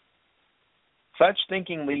 Such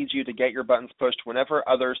thinking leads you to get your buttons pushed whenever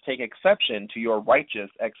others take exception to your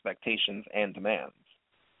righteous expectations and demands.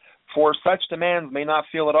 For such demands may not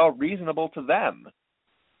feel at all reasonable to them.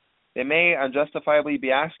 They may unjustifiably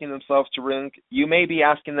be asking themselves you may be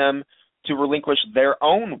asking them to relinquish their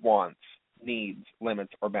own wants, needs,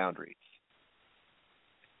 limits, or boundaries.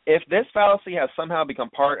 If this fallacy has somehow become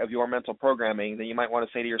part of your mental programming, then you might want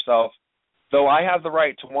to say to yourself, though I have the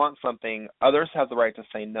right to want something, others have the right to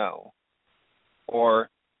say no. Or,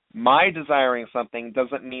 my desiring something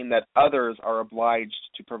doesn't mean that others are obliged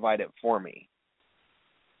to provide it for me.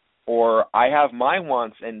 Or, I have my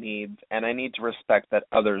wants and needs, and I need to respect that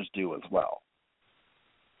others do as well.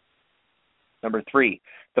 Number 3,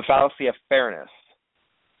 the fallacy of fairness.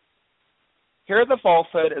 Here the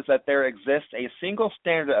falsehood is that there exists a single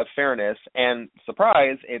standard of fairness, and,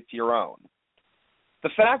 surprise, it's your own.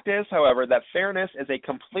 The fact is, however, that fairness is a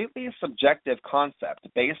completely subjective concept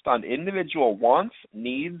based on individual wants,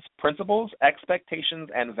 needs, principles, expectations,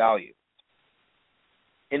 and values.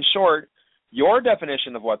 In short, your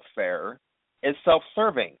definition of what's fair is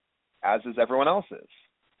self-serving, as is everyone else's.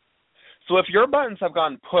 So if your buttons have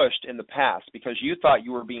gotten pushed in the past because you thought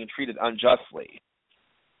you were being treated unjustly,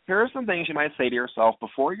 here are some things you might say to yourself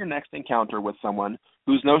before your next encounter with someone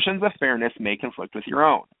whose notions of fairness may conflict with your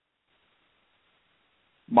own.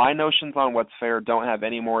 My notions on what's fair don't have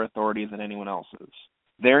any more authority than anyone else's.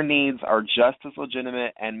 Their needs are just as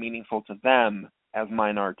legitimate and meaningful to them as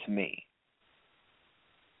mine are to me.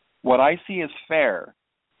 What I see as fair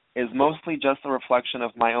is mostly just a reflection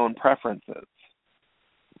of my own preferences.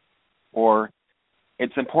 Or,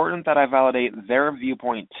 it's important that I validate their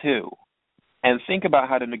viewpoint too, and think about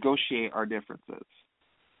how to negotiate our differences.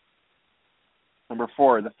 Number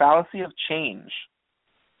 4, the fallacy of change.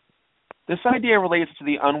 This idea relates to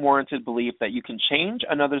the unwarranted belief that you can change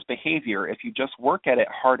another's behavior if you just work at it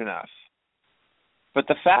hard enough. But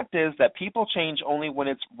the fact is that people change only when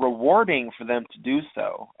it's rewarding for them to do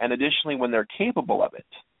so, and additionally when they're capable of it.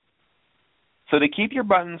 So to keep your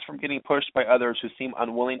buttons from getting pushed by others who seem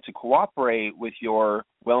unwilling to cooperate with your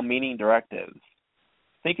well-meaning directives,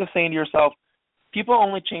 think of saying to yourself, people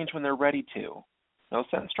only change when they're ready to. No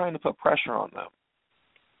sense trying to put pressure on them.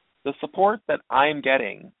 The support that I'm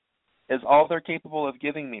getting is all they're capable of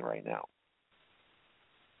giving me right now.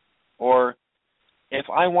 Or, if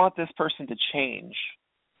I want this person to change,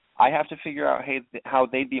 I have to figure out how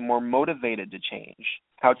they'd be more motivated to change,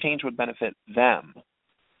 how change would benefit them.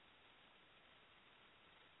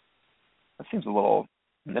 That seems a little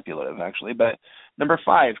manipulative, actually. But number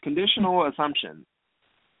 5, conditional assumption.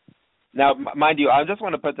 Now, mind you, I just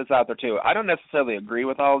want to put this out there, too. I don't necessarily agree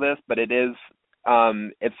with all this, but it's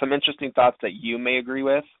some interesting thoughts that you may agree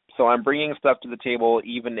with. So I'm bringing stuff to the table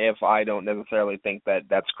even if I don't necessarily think that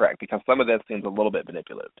that's correct, because some of this seems a little bit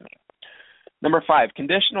manipulative to me. Number 5,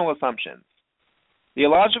 conditional assumptions. The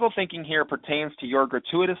illogical thinking here pertains to your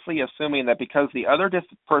gratuitously assuming that because the other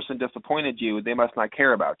person disappointed you, they must not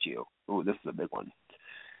care about you. Ooh, this is a big one.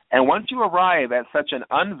 And once you arrive at such an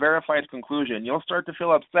unverified conclusion, you'll start to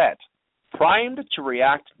feel upset, primed to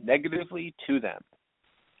react negatively to them.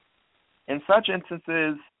 In such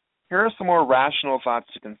instances, here are some more rational thoughts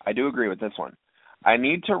to consider. I do agree with this one. I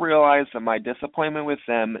need to realize that my disappointment with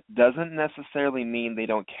them doesn't necessarily mean they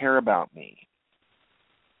don't care about me.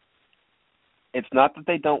 It's not that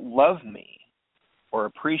they don't love me or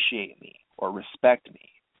appreciate me or respect me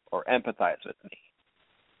or empathize with me.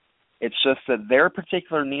 It's just that their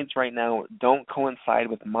particular needs right now don't coincide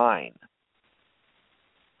with mine.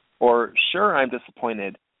 Or, sure, I'm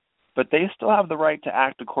disappointed, but they still have the right to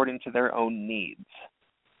act according to their own needs.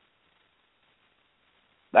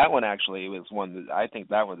 That one actually was one that I think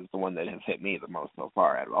that one is the one that has hit me the most so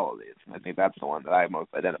far out of all of these. I think that's the one that I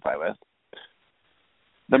most identify with.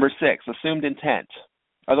 Number 6, assumed intent.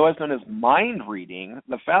 Otherwise known as mind reading,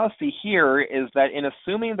 the fallacy here is that in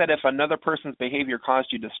assuming that if another person's behavior caused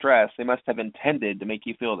you distress, they must have intended to make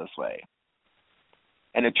you feel this way.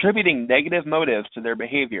 And attributing negative motives to their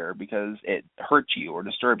behavior because it hurt you or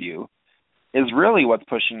disturbed you is really what's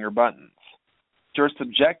pushing your buttons. It's your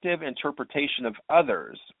subjective interpretation of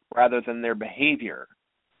others rather than their behavior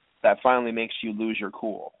that finally makes you lose your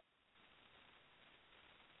cool.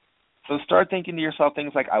 So start thinking to yourself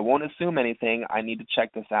things like, I won't assume anything, I need to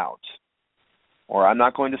check this out. Or I'm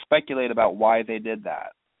not going to speculate about why they did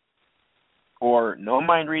that. Or no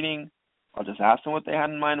mind reading, I'll just ask them what they had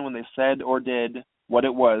in mind when they said or did what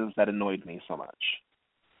it was that annoyed me so much.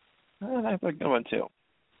 That's a good one too.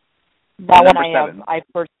 That one I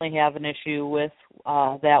personally have an issue with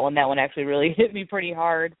that one. That one actually really hit me pretty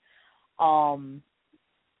hard.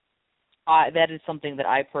 That is something that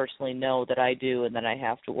I personally know that I do and that I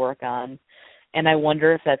have to work on. And I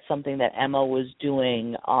wonder if that's something that Emma was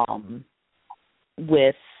doing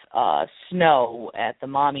with Snow at the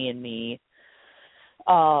Mommy and Me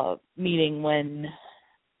meeting when,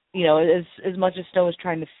 you know, as much as Snow was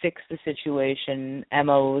trying to fix the situation,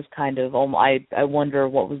 Emma was kind of, I wonder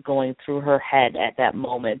what was going through her head at that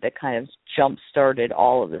moment that kind of jump-started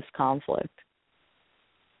all of this conflict.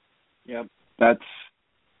 Yep,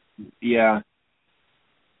 yeah.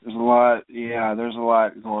 There's a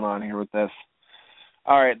lot going on here with this.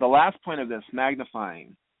 All right, the last point of this,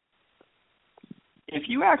 magnifying. If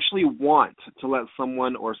you actually want to let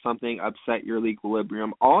someone or something upset your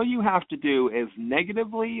equilibrium, all you have to do is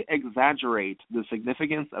negatively exaggerate the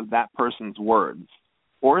significance of that person's words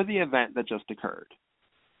or the event that just occurred.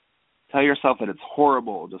 Tell yourself that it's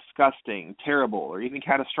horrible, disgusting, terrible, or even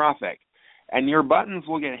catastrophic, and your buttons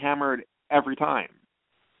will get hammered every time.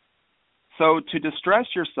 So to distress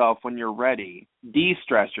yourself when you're ready,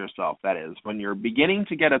 de-stress yourself, that is, when you're beginning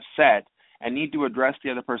to get upset and need to address the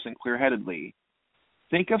other person clear-headedly,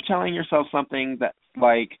 think of telling yourself something that's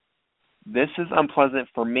like, this is unpleasant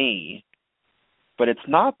for me, but it's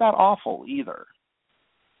not that awful either.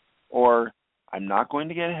 Or, I'm not going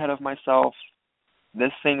to get ahead of myself.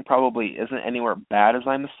 This thing probably isn't anywhere bad as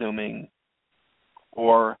I'm assuming.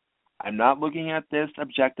 Or, I'm not looking at this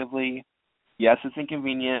objectively. Yes, it's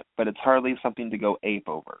inconvenient, but it's hardly something to go ape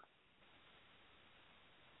over.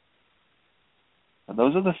 Now,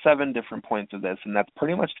 those are the 7 different points of this, and that's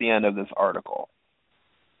pretty much the end of this article.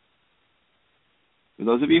 For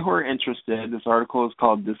those of you who are interested, this article is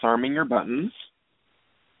called Disarming Your Buttons.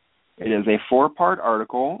 It is a 4-part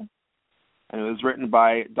article, and it was written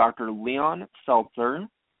by Dr. Leon Seltzer,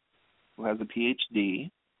 who has a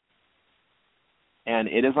PhD. And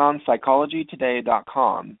it is on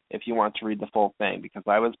psychologytoday.com if you want to read the full thing, because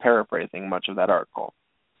I was paraphrasing much of that article.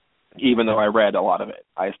 Even though I read a lot of it,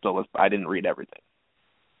 I didn't read everything.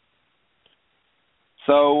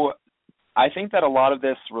 So I think that a lot of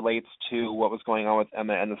this relates to what was going on with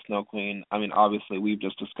Emma and the Snow Queen. I mean, obviously, we've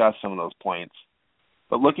just discussed some of those points.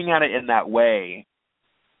 But looking at it in that way,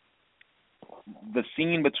 the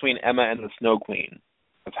scene between Emma and the Snow Queen,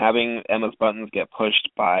 of having Emma's buttons get pushed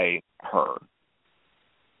by her,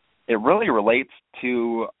 it really relates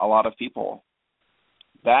to a lot of people.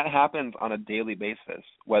 That happens on a daily basis,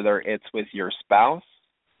 whether it's with your spouse,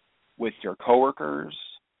 with your coworkers,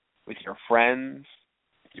 with your friends,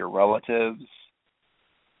 with your relatives.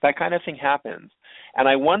 That kind of thing happens. And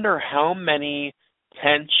I wonder how many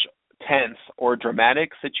tense or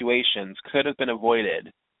dramatic situations could have been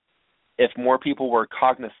avoided if more people were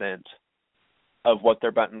cognizant of what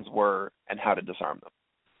their buttons were and how to disarm them,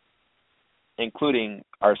 including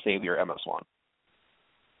our savior, Emma Swan.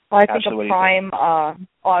 Well, I think Ashley,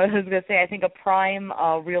 I think a prime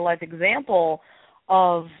real-life example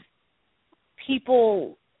of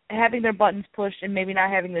people having their buttons pushed and maybe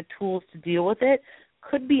not having the tools to deal with it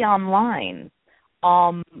could be online.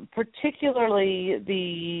 Particularly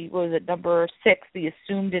number 6, the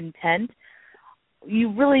assumed intent.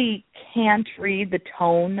 You really can't read the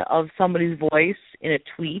tone of somebody's voice in a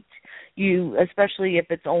tweet. Especially if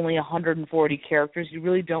it's only 140 characters, you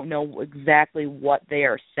really don't know exactly what they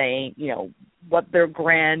are saying, what their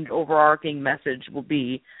grand overarching message will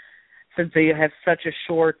be, since they have such a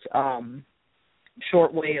short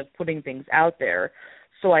way of putting things out there.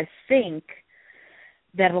 So I think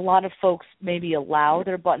that a lot of folks maybe allow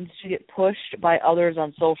their buttons to get pushed by others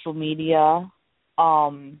on social media,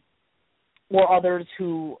 or others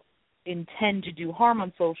who intend to do harm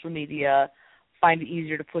on social media find it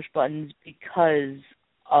easier to push buttons because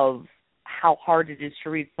of how hard it is to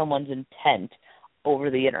read someone's intent over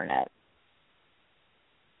the internet.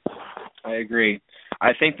 I agree.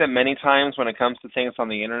 I think that many times when it comes to things on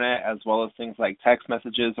the internet, as well as things like text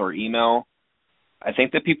messages or email, I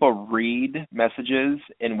think that people read messages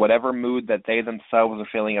in whatever mood that they themselves are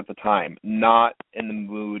feeling at the time, not in the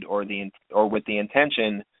mood or with the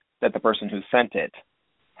intention that the person who sent it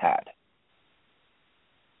had.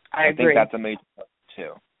 I agree. think that's a major part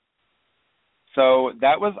too. So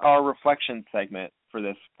that was our reflection segment for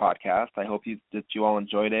this podcast. I hope that you all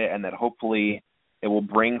enjoyed it, and that hopefully it will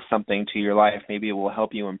bring something to your life. Maybe it will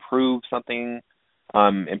help you improve something,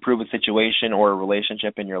 improve a situation or a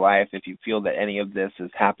relationship in your life. If you feel that any of this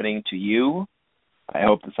is happening to you, I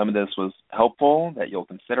hope that some of this was helpful, that you'll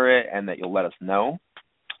consider it, and that you'll let us know.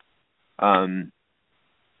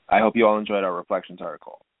 I hope you all enjoyed our reflections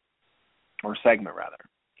article, or segment rather.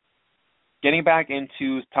 Getting back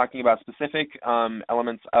into talking about specific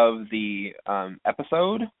elements of the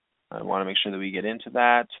episode, I want to make sure that we get into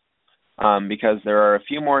that because there are a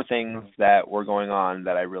few more things that were going on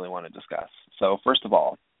that I really want to discuss. So first of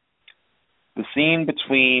all, the scene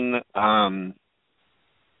between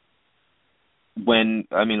when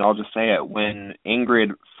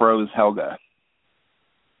Ingrid froze Helga.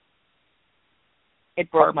 It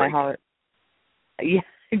broke my heart. Yeah,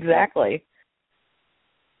 exactly.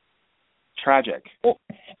 Tragic. Well,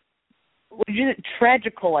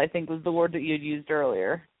 tragical, I think, was the word that you had used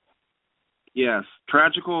earlier. Yes,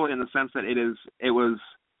 tragical in the sense that it was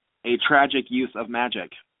a tragic use of magic.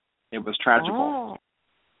 It was tragical. Oh.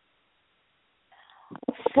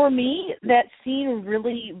 For me, that scene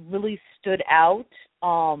really, really stood out.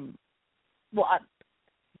 I'm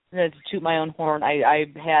going to toot my own horn. I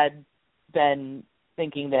had been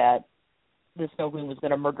thinking that the Snow Queen was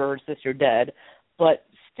going to murder her sister dead, but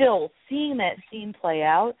still, seeing that scene play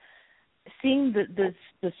out, seeing the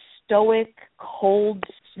stoic, cold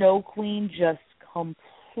Snow Queen just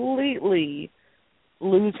completely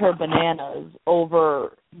lose her bananas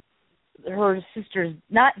over her sister's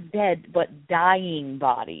not dead but dying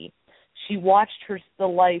body. She watched the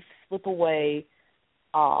life slip away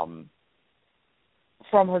from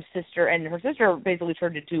her sister, and her sister basically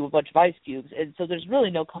turned into a bunch of ice cubes, and so there's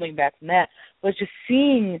really no coming back from that. But just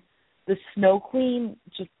seeing the Snow Queen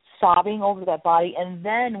just sobbing over that body, and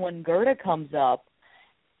then when Gerda comes up,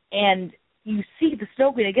 and you see the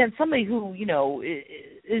Snow Queen, again, somebody who,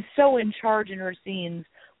 is so in charge in her scenes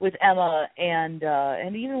with Emma and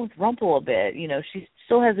even with Rumpel a bit, she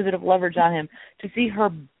still has a bit of leverage on him, to see her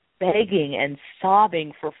begging and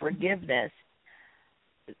sobbing for forgiveness.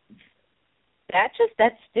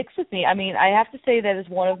 That sticks with me. I mean, I have to say that is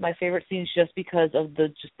one of my favorite scenes just because of the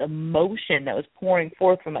just emotion that was pouring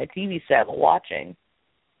forth from my TV set while watching.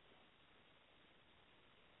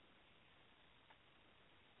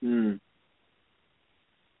 The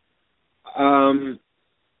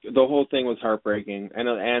whole thing was heartbreaking,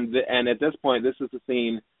 and at this point, this is the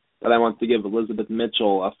scene that I want to give Elizabeth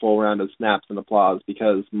Mitchell a full round of snaps and applause,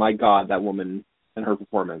 because my God, that woman and her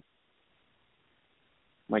performance.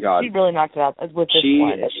 My God. She really knocked it out with this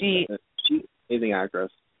one. She's an amazing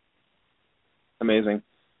actress. Amazing.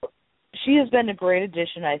 She has been a great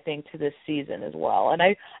addition, I think, to this season as well. And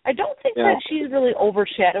I don't think that she's really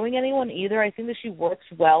overshadowing anyone either. I think that she works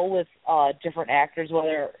well with different actors,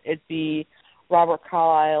 whether it be Robert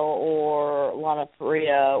Carlyle or Lana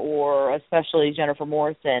Faria or especially Jennifer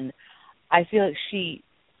Morrison. I feel like she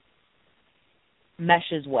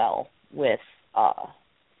meshes well with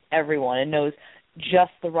everyone and knows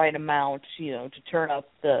just the right amount, to turn up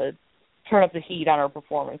the heat on her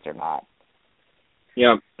performance or not.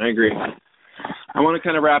 Yeah, I agree. I want to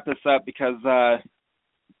kind of wrap this up because, I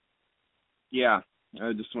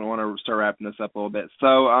just want to start wrapping this up a little bit.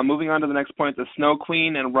 So, moving on to the next point, the Snow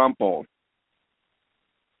Queen and Rumpel.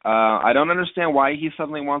 I don't understand why he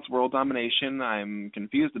suddenly wants world domination. I'm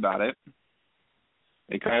confused about it.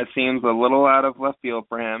 It kind of seems a little out of left field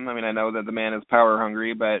for him. I mean, I know that the man is power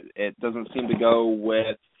hungry, but it doesn't seem to go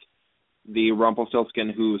with the Rumpelstiltskin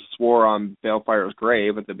who swore on Balefire's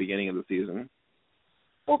grave at the beginning of the season.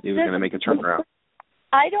 Well, he was going to make a turnaround.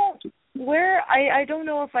 I don't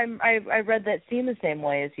know if I read that scene the same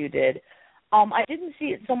way as you did. I didn't see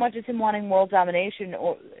it so much as him wanting world domination,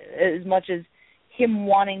 or as much as him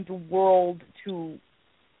wanting the world to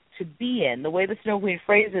be in. The way the Snow Queen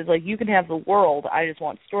phrases, like, you can have the world, I just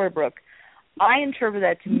want Storybrooke. I interpret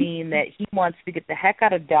that to mean that he wants to get the heck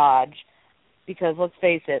out of Dodge, because let's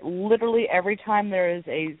face it, literally every time there is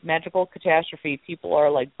a magical catastrophe, people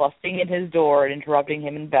are like busting in his door and interrupting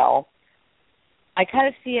him and Belle. I kind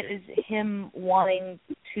of see it as him wanting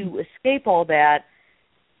to escape all that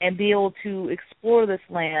and be able to explore this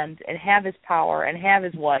land and have his power and have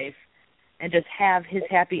his wife and just have his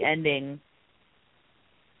happy ending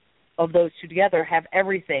of those two together, have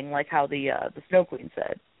everything, like how the Snow Queen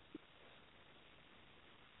said.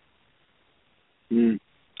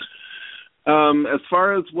 As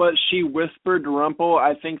far as what she whispered to Rumple,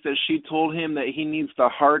 I think that she told him that he needs the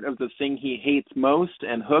heart of the thing he hates most,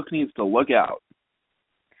 and Hook needs to look out.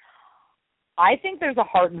 I think there's a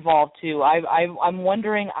heart involved too. I'm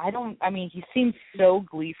wondering. He seems so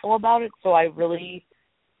gleeful about it, so I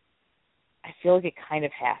feel like it kind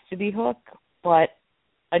of has to be Hook. But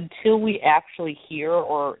until we actually hear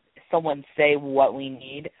or someone say what we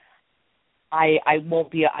need, I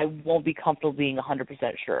won't be comfortable being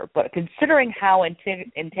 100% sure. But considering how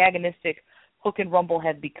antagonistic Hook and Rumple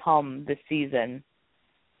have become this season,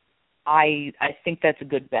 I think that's a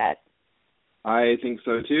good bet. I think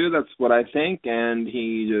so too. That's what I think, and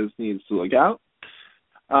he just needs to look out.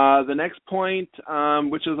 The next point,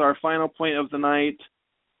 which is our final point of the night,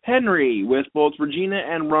 Henry with both Regina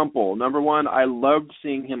and Rumple. Number one, I loved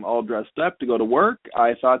seeing him all dressed up to go to work.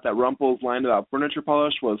 I thought that Rumple's line about furniture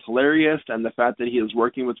polish was hilarious, and the fact that he is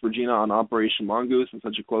working with Regina on Operation Mongoose in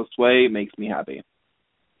such a close way makes me happy.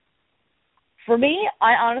 For me,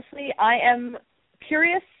 I am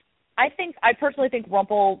curious. I personally think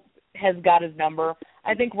Rumple has got his number.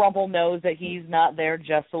 I think Rumple knows that he's not there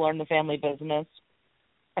just to learn the family business.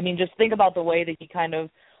 I mean, just think about the way that he kind of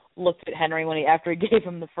looked at Henry after he gave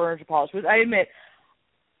him the furniture polish. I admit,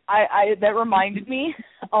 that reminded me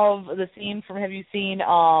of the scene from, have you seen,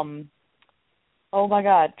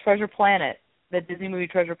 Treasure Planet, the Disney movie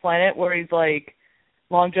Treasure Planet, where he's like,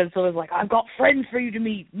 Long John Silver's like, I've got friends for you to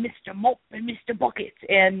meet, Mr. Mop and Mr. Bucket,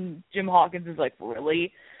 and Jim Hawkins is like,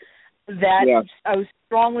 really? I was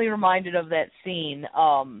strongly reminded of that scene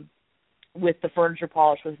with the furniture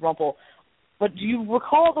polish with Rumple. But do you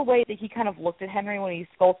recall the way that he kind of looked at Henry when he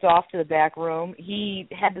skulked off to the back room? He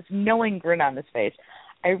had this knowing grin on his face.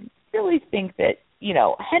 I really think that,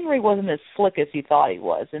 Henry wasn't as slick as he thought he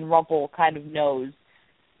was, and Rumple kind of knows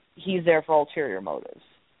he's there for ulterior motives.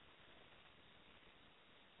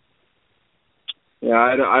 Yeah,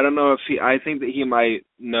 I don't know if I think that he might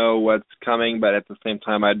know what's coming, but at the same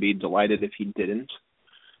time, I'd be delighted if he didn't.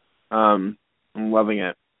 I'm loving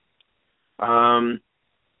it.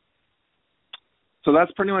 So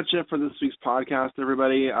that's pretty much it for this week's podcast,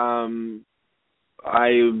 everybody. I'm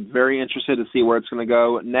very interested to see where it's going to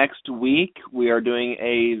go. Next week, we are doing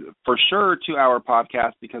a, for sure, 2-hour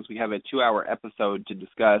podcast because we have a 2-hour episode to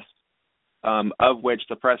discuss, of which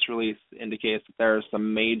the press release indicates that there are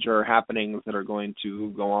some major happenings that are going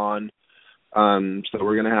to go on. So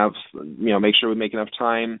we're going to have, make sure we make enough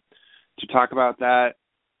time to talk about that.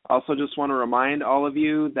 Also, just want to remind all of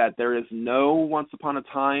you that there is no Once Upon a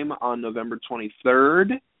Time on November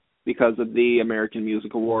 23rd because of the American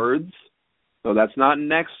Music Awards. So that's not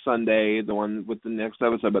next Sunday, the one with the next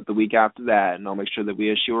episode, but the week after that. And I'll make sure that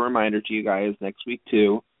we issue a reminder to you guys next week,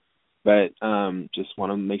 too. But just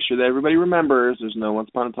want to make sure that everybody remembers there's no Once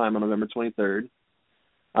Upon a Time on November 23rd.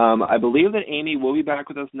 I believe that Amy will be back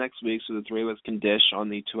with us next week so the three of us can dish on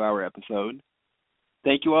the 2-hour episode.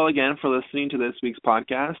 Thank you all again for listening to this week's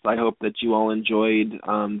podcast. I hope that you all enjoyed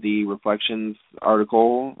the Reflections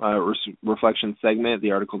article, Reflections segment,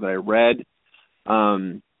 the article that I read.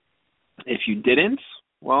 If you didn't,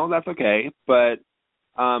 well, that's okay. But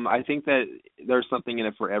I think that there's something in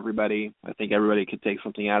it for everybody. I think everybody could take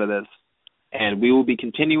something out of this. And we will be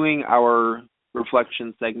continuing our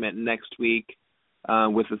Reflections segment next week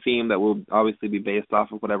with a theme that will obviously be based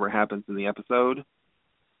off of whatever happens in the episode.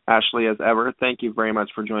 Ashley, as ever, thank you very much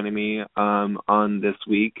for joining me on this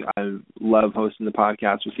week. I love hosting the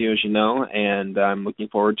podcast with you, as you know, and I'm looking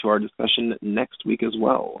forward to our discussion next week as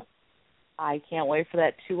well. I can't wait for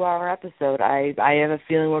that 2-hour episode. I have a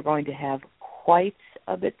feeling we're going to have quite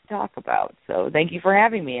a bit to talk about. So thank you for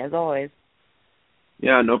having me, as always.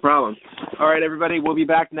 Yeah, no problem. All right, everybody, we'll be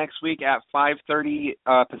back next week at 5:30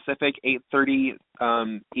 Pacific,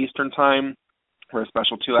 8:30 Eastern Time for a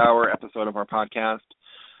special 2-hour episode of our podcast.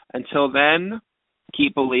 Until then,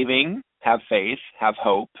 keep believing, have faith, have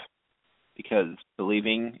hope, because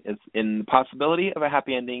believing is in the possibility of a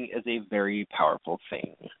happy ending is a very powerful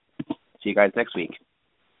thing. See you guys next week.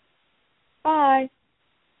 Bye.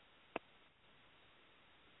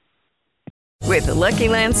 With the Lucky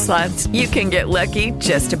Land Slots, you can get lucky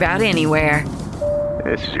just about anywhere.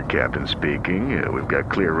 This is your captain speaking. We've got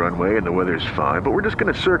clear runway and the weather's fine, but we're just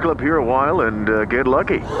going to circle up here a while and get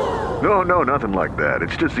lucky. No, nothing like that.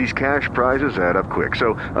 It's just these cash prizes add up quick.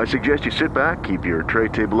 So I suggest you sit back, keep your tray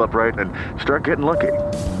table upright, and start getting lucky.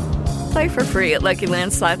 Play for free at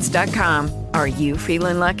LuckyLandSlots.com. Are you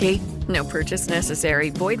feeling lucky? No purchase necessary.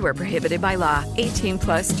 Void where prohibited by law.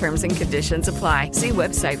 18+ terms and conditions apply. See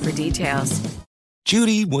website for details.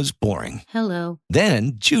 Judy was boring. Hello.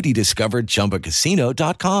 Then Judy discovered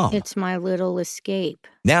ChumbaCasino.com. It's my little escape.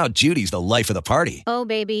 Now Judy's the life of the party. Oh,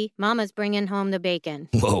 baby, mama's bringing home the bacon.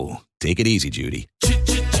 Whoa, take it easy, Judy.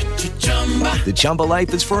 The Chumba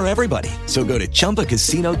life is for everybody. So go to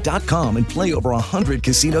ChumbaCasino.com and play over 100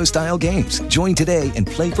 casino-style games. Join today and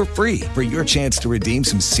play for free for your chance to redeem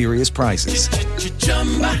some serious prizes.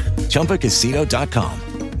 ChumbaCasino.com.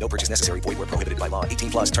 No purchase necessary. Void where prohibited by law.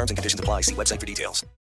 18+ terms and conditions apply. See website for details.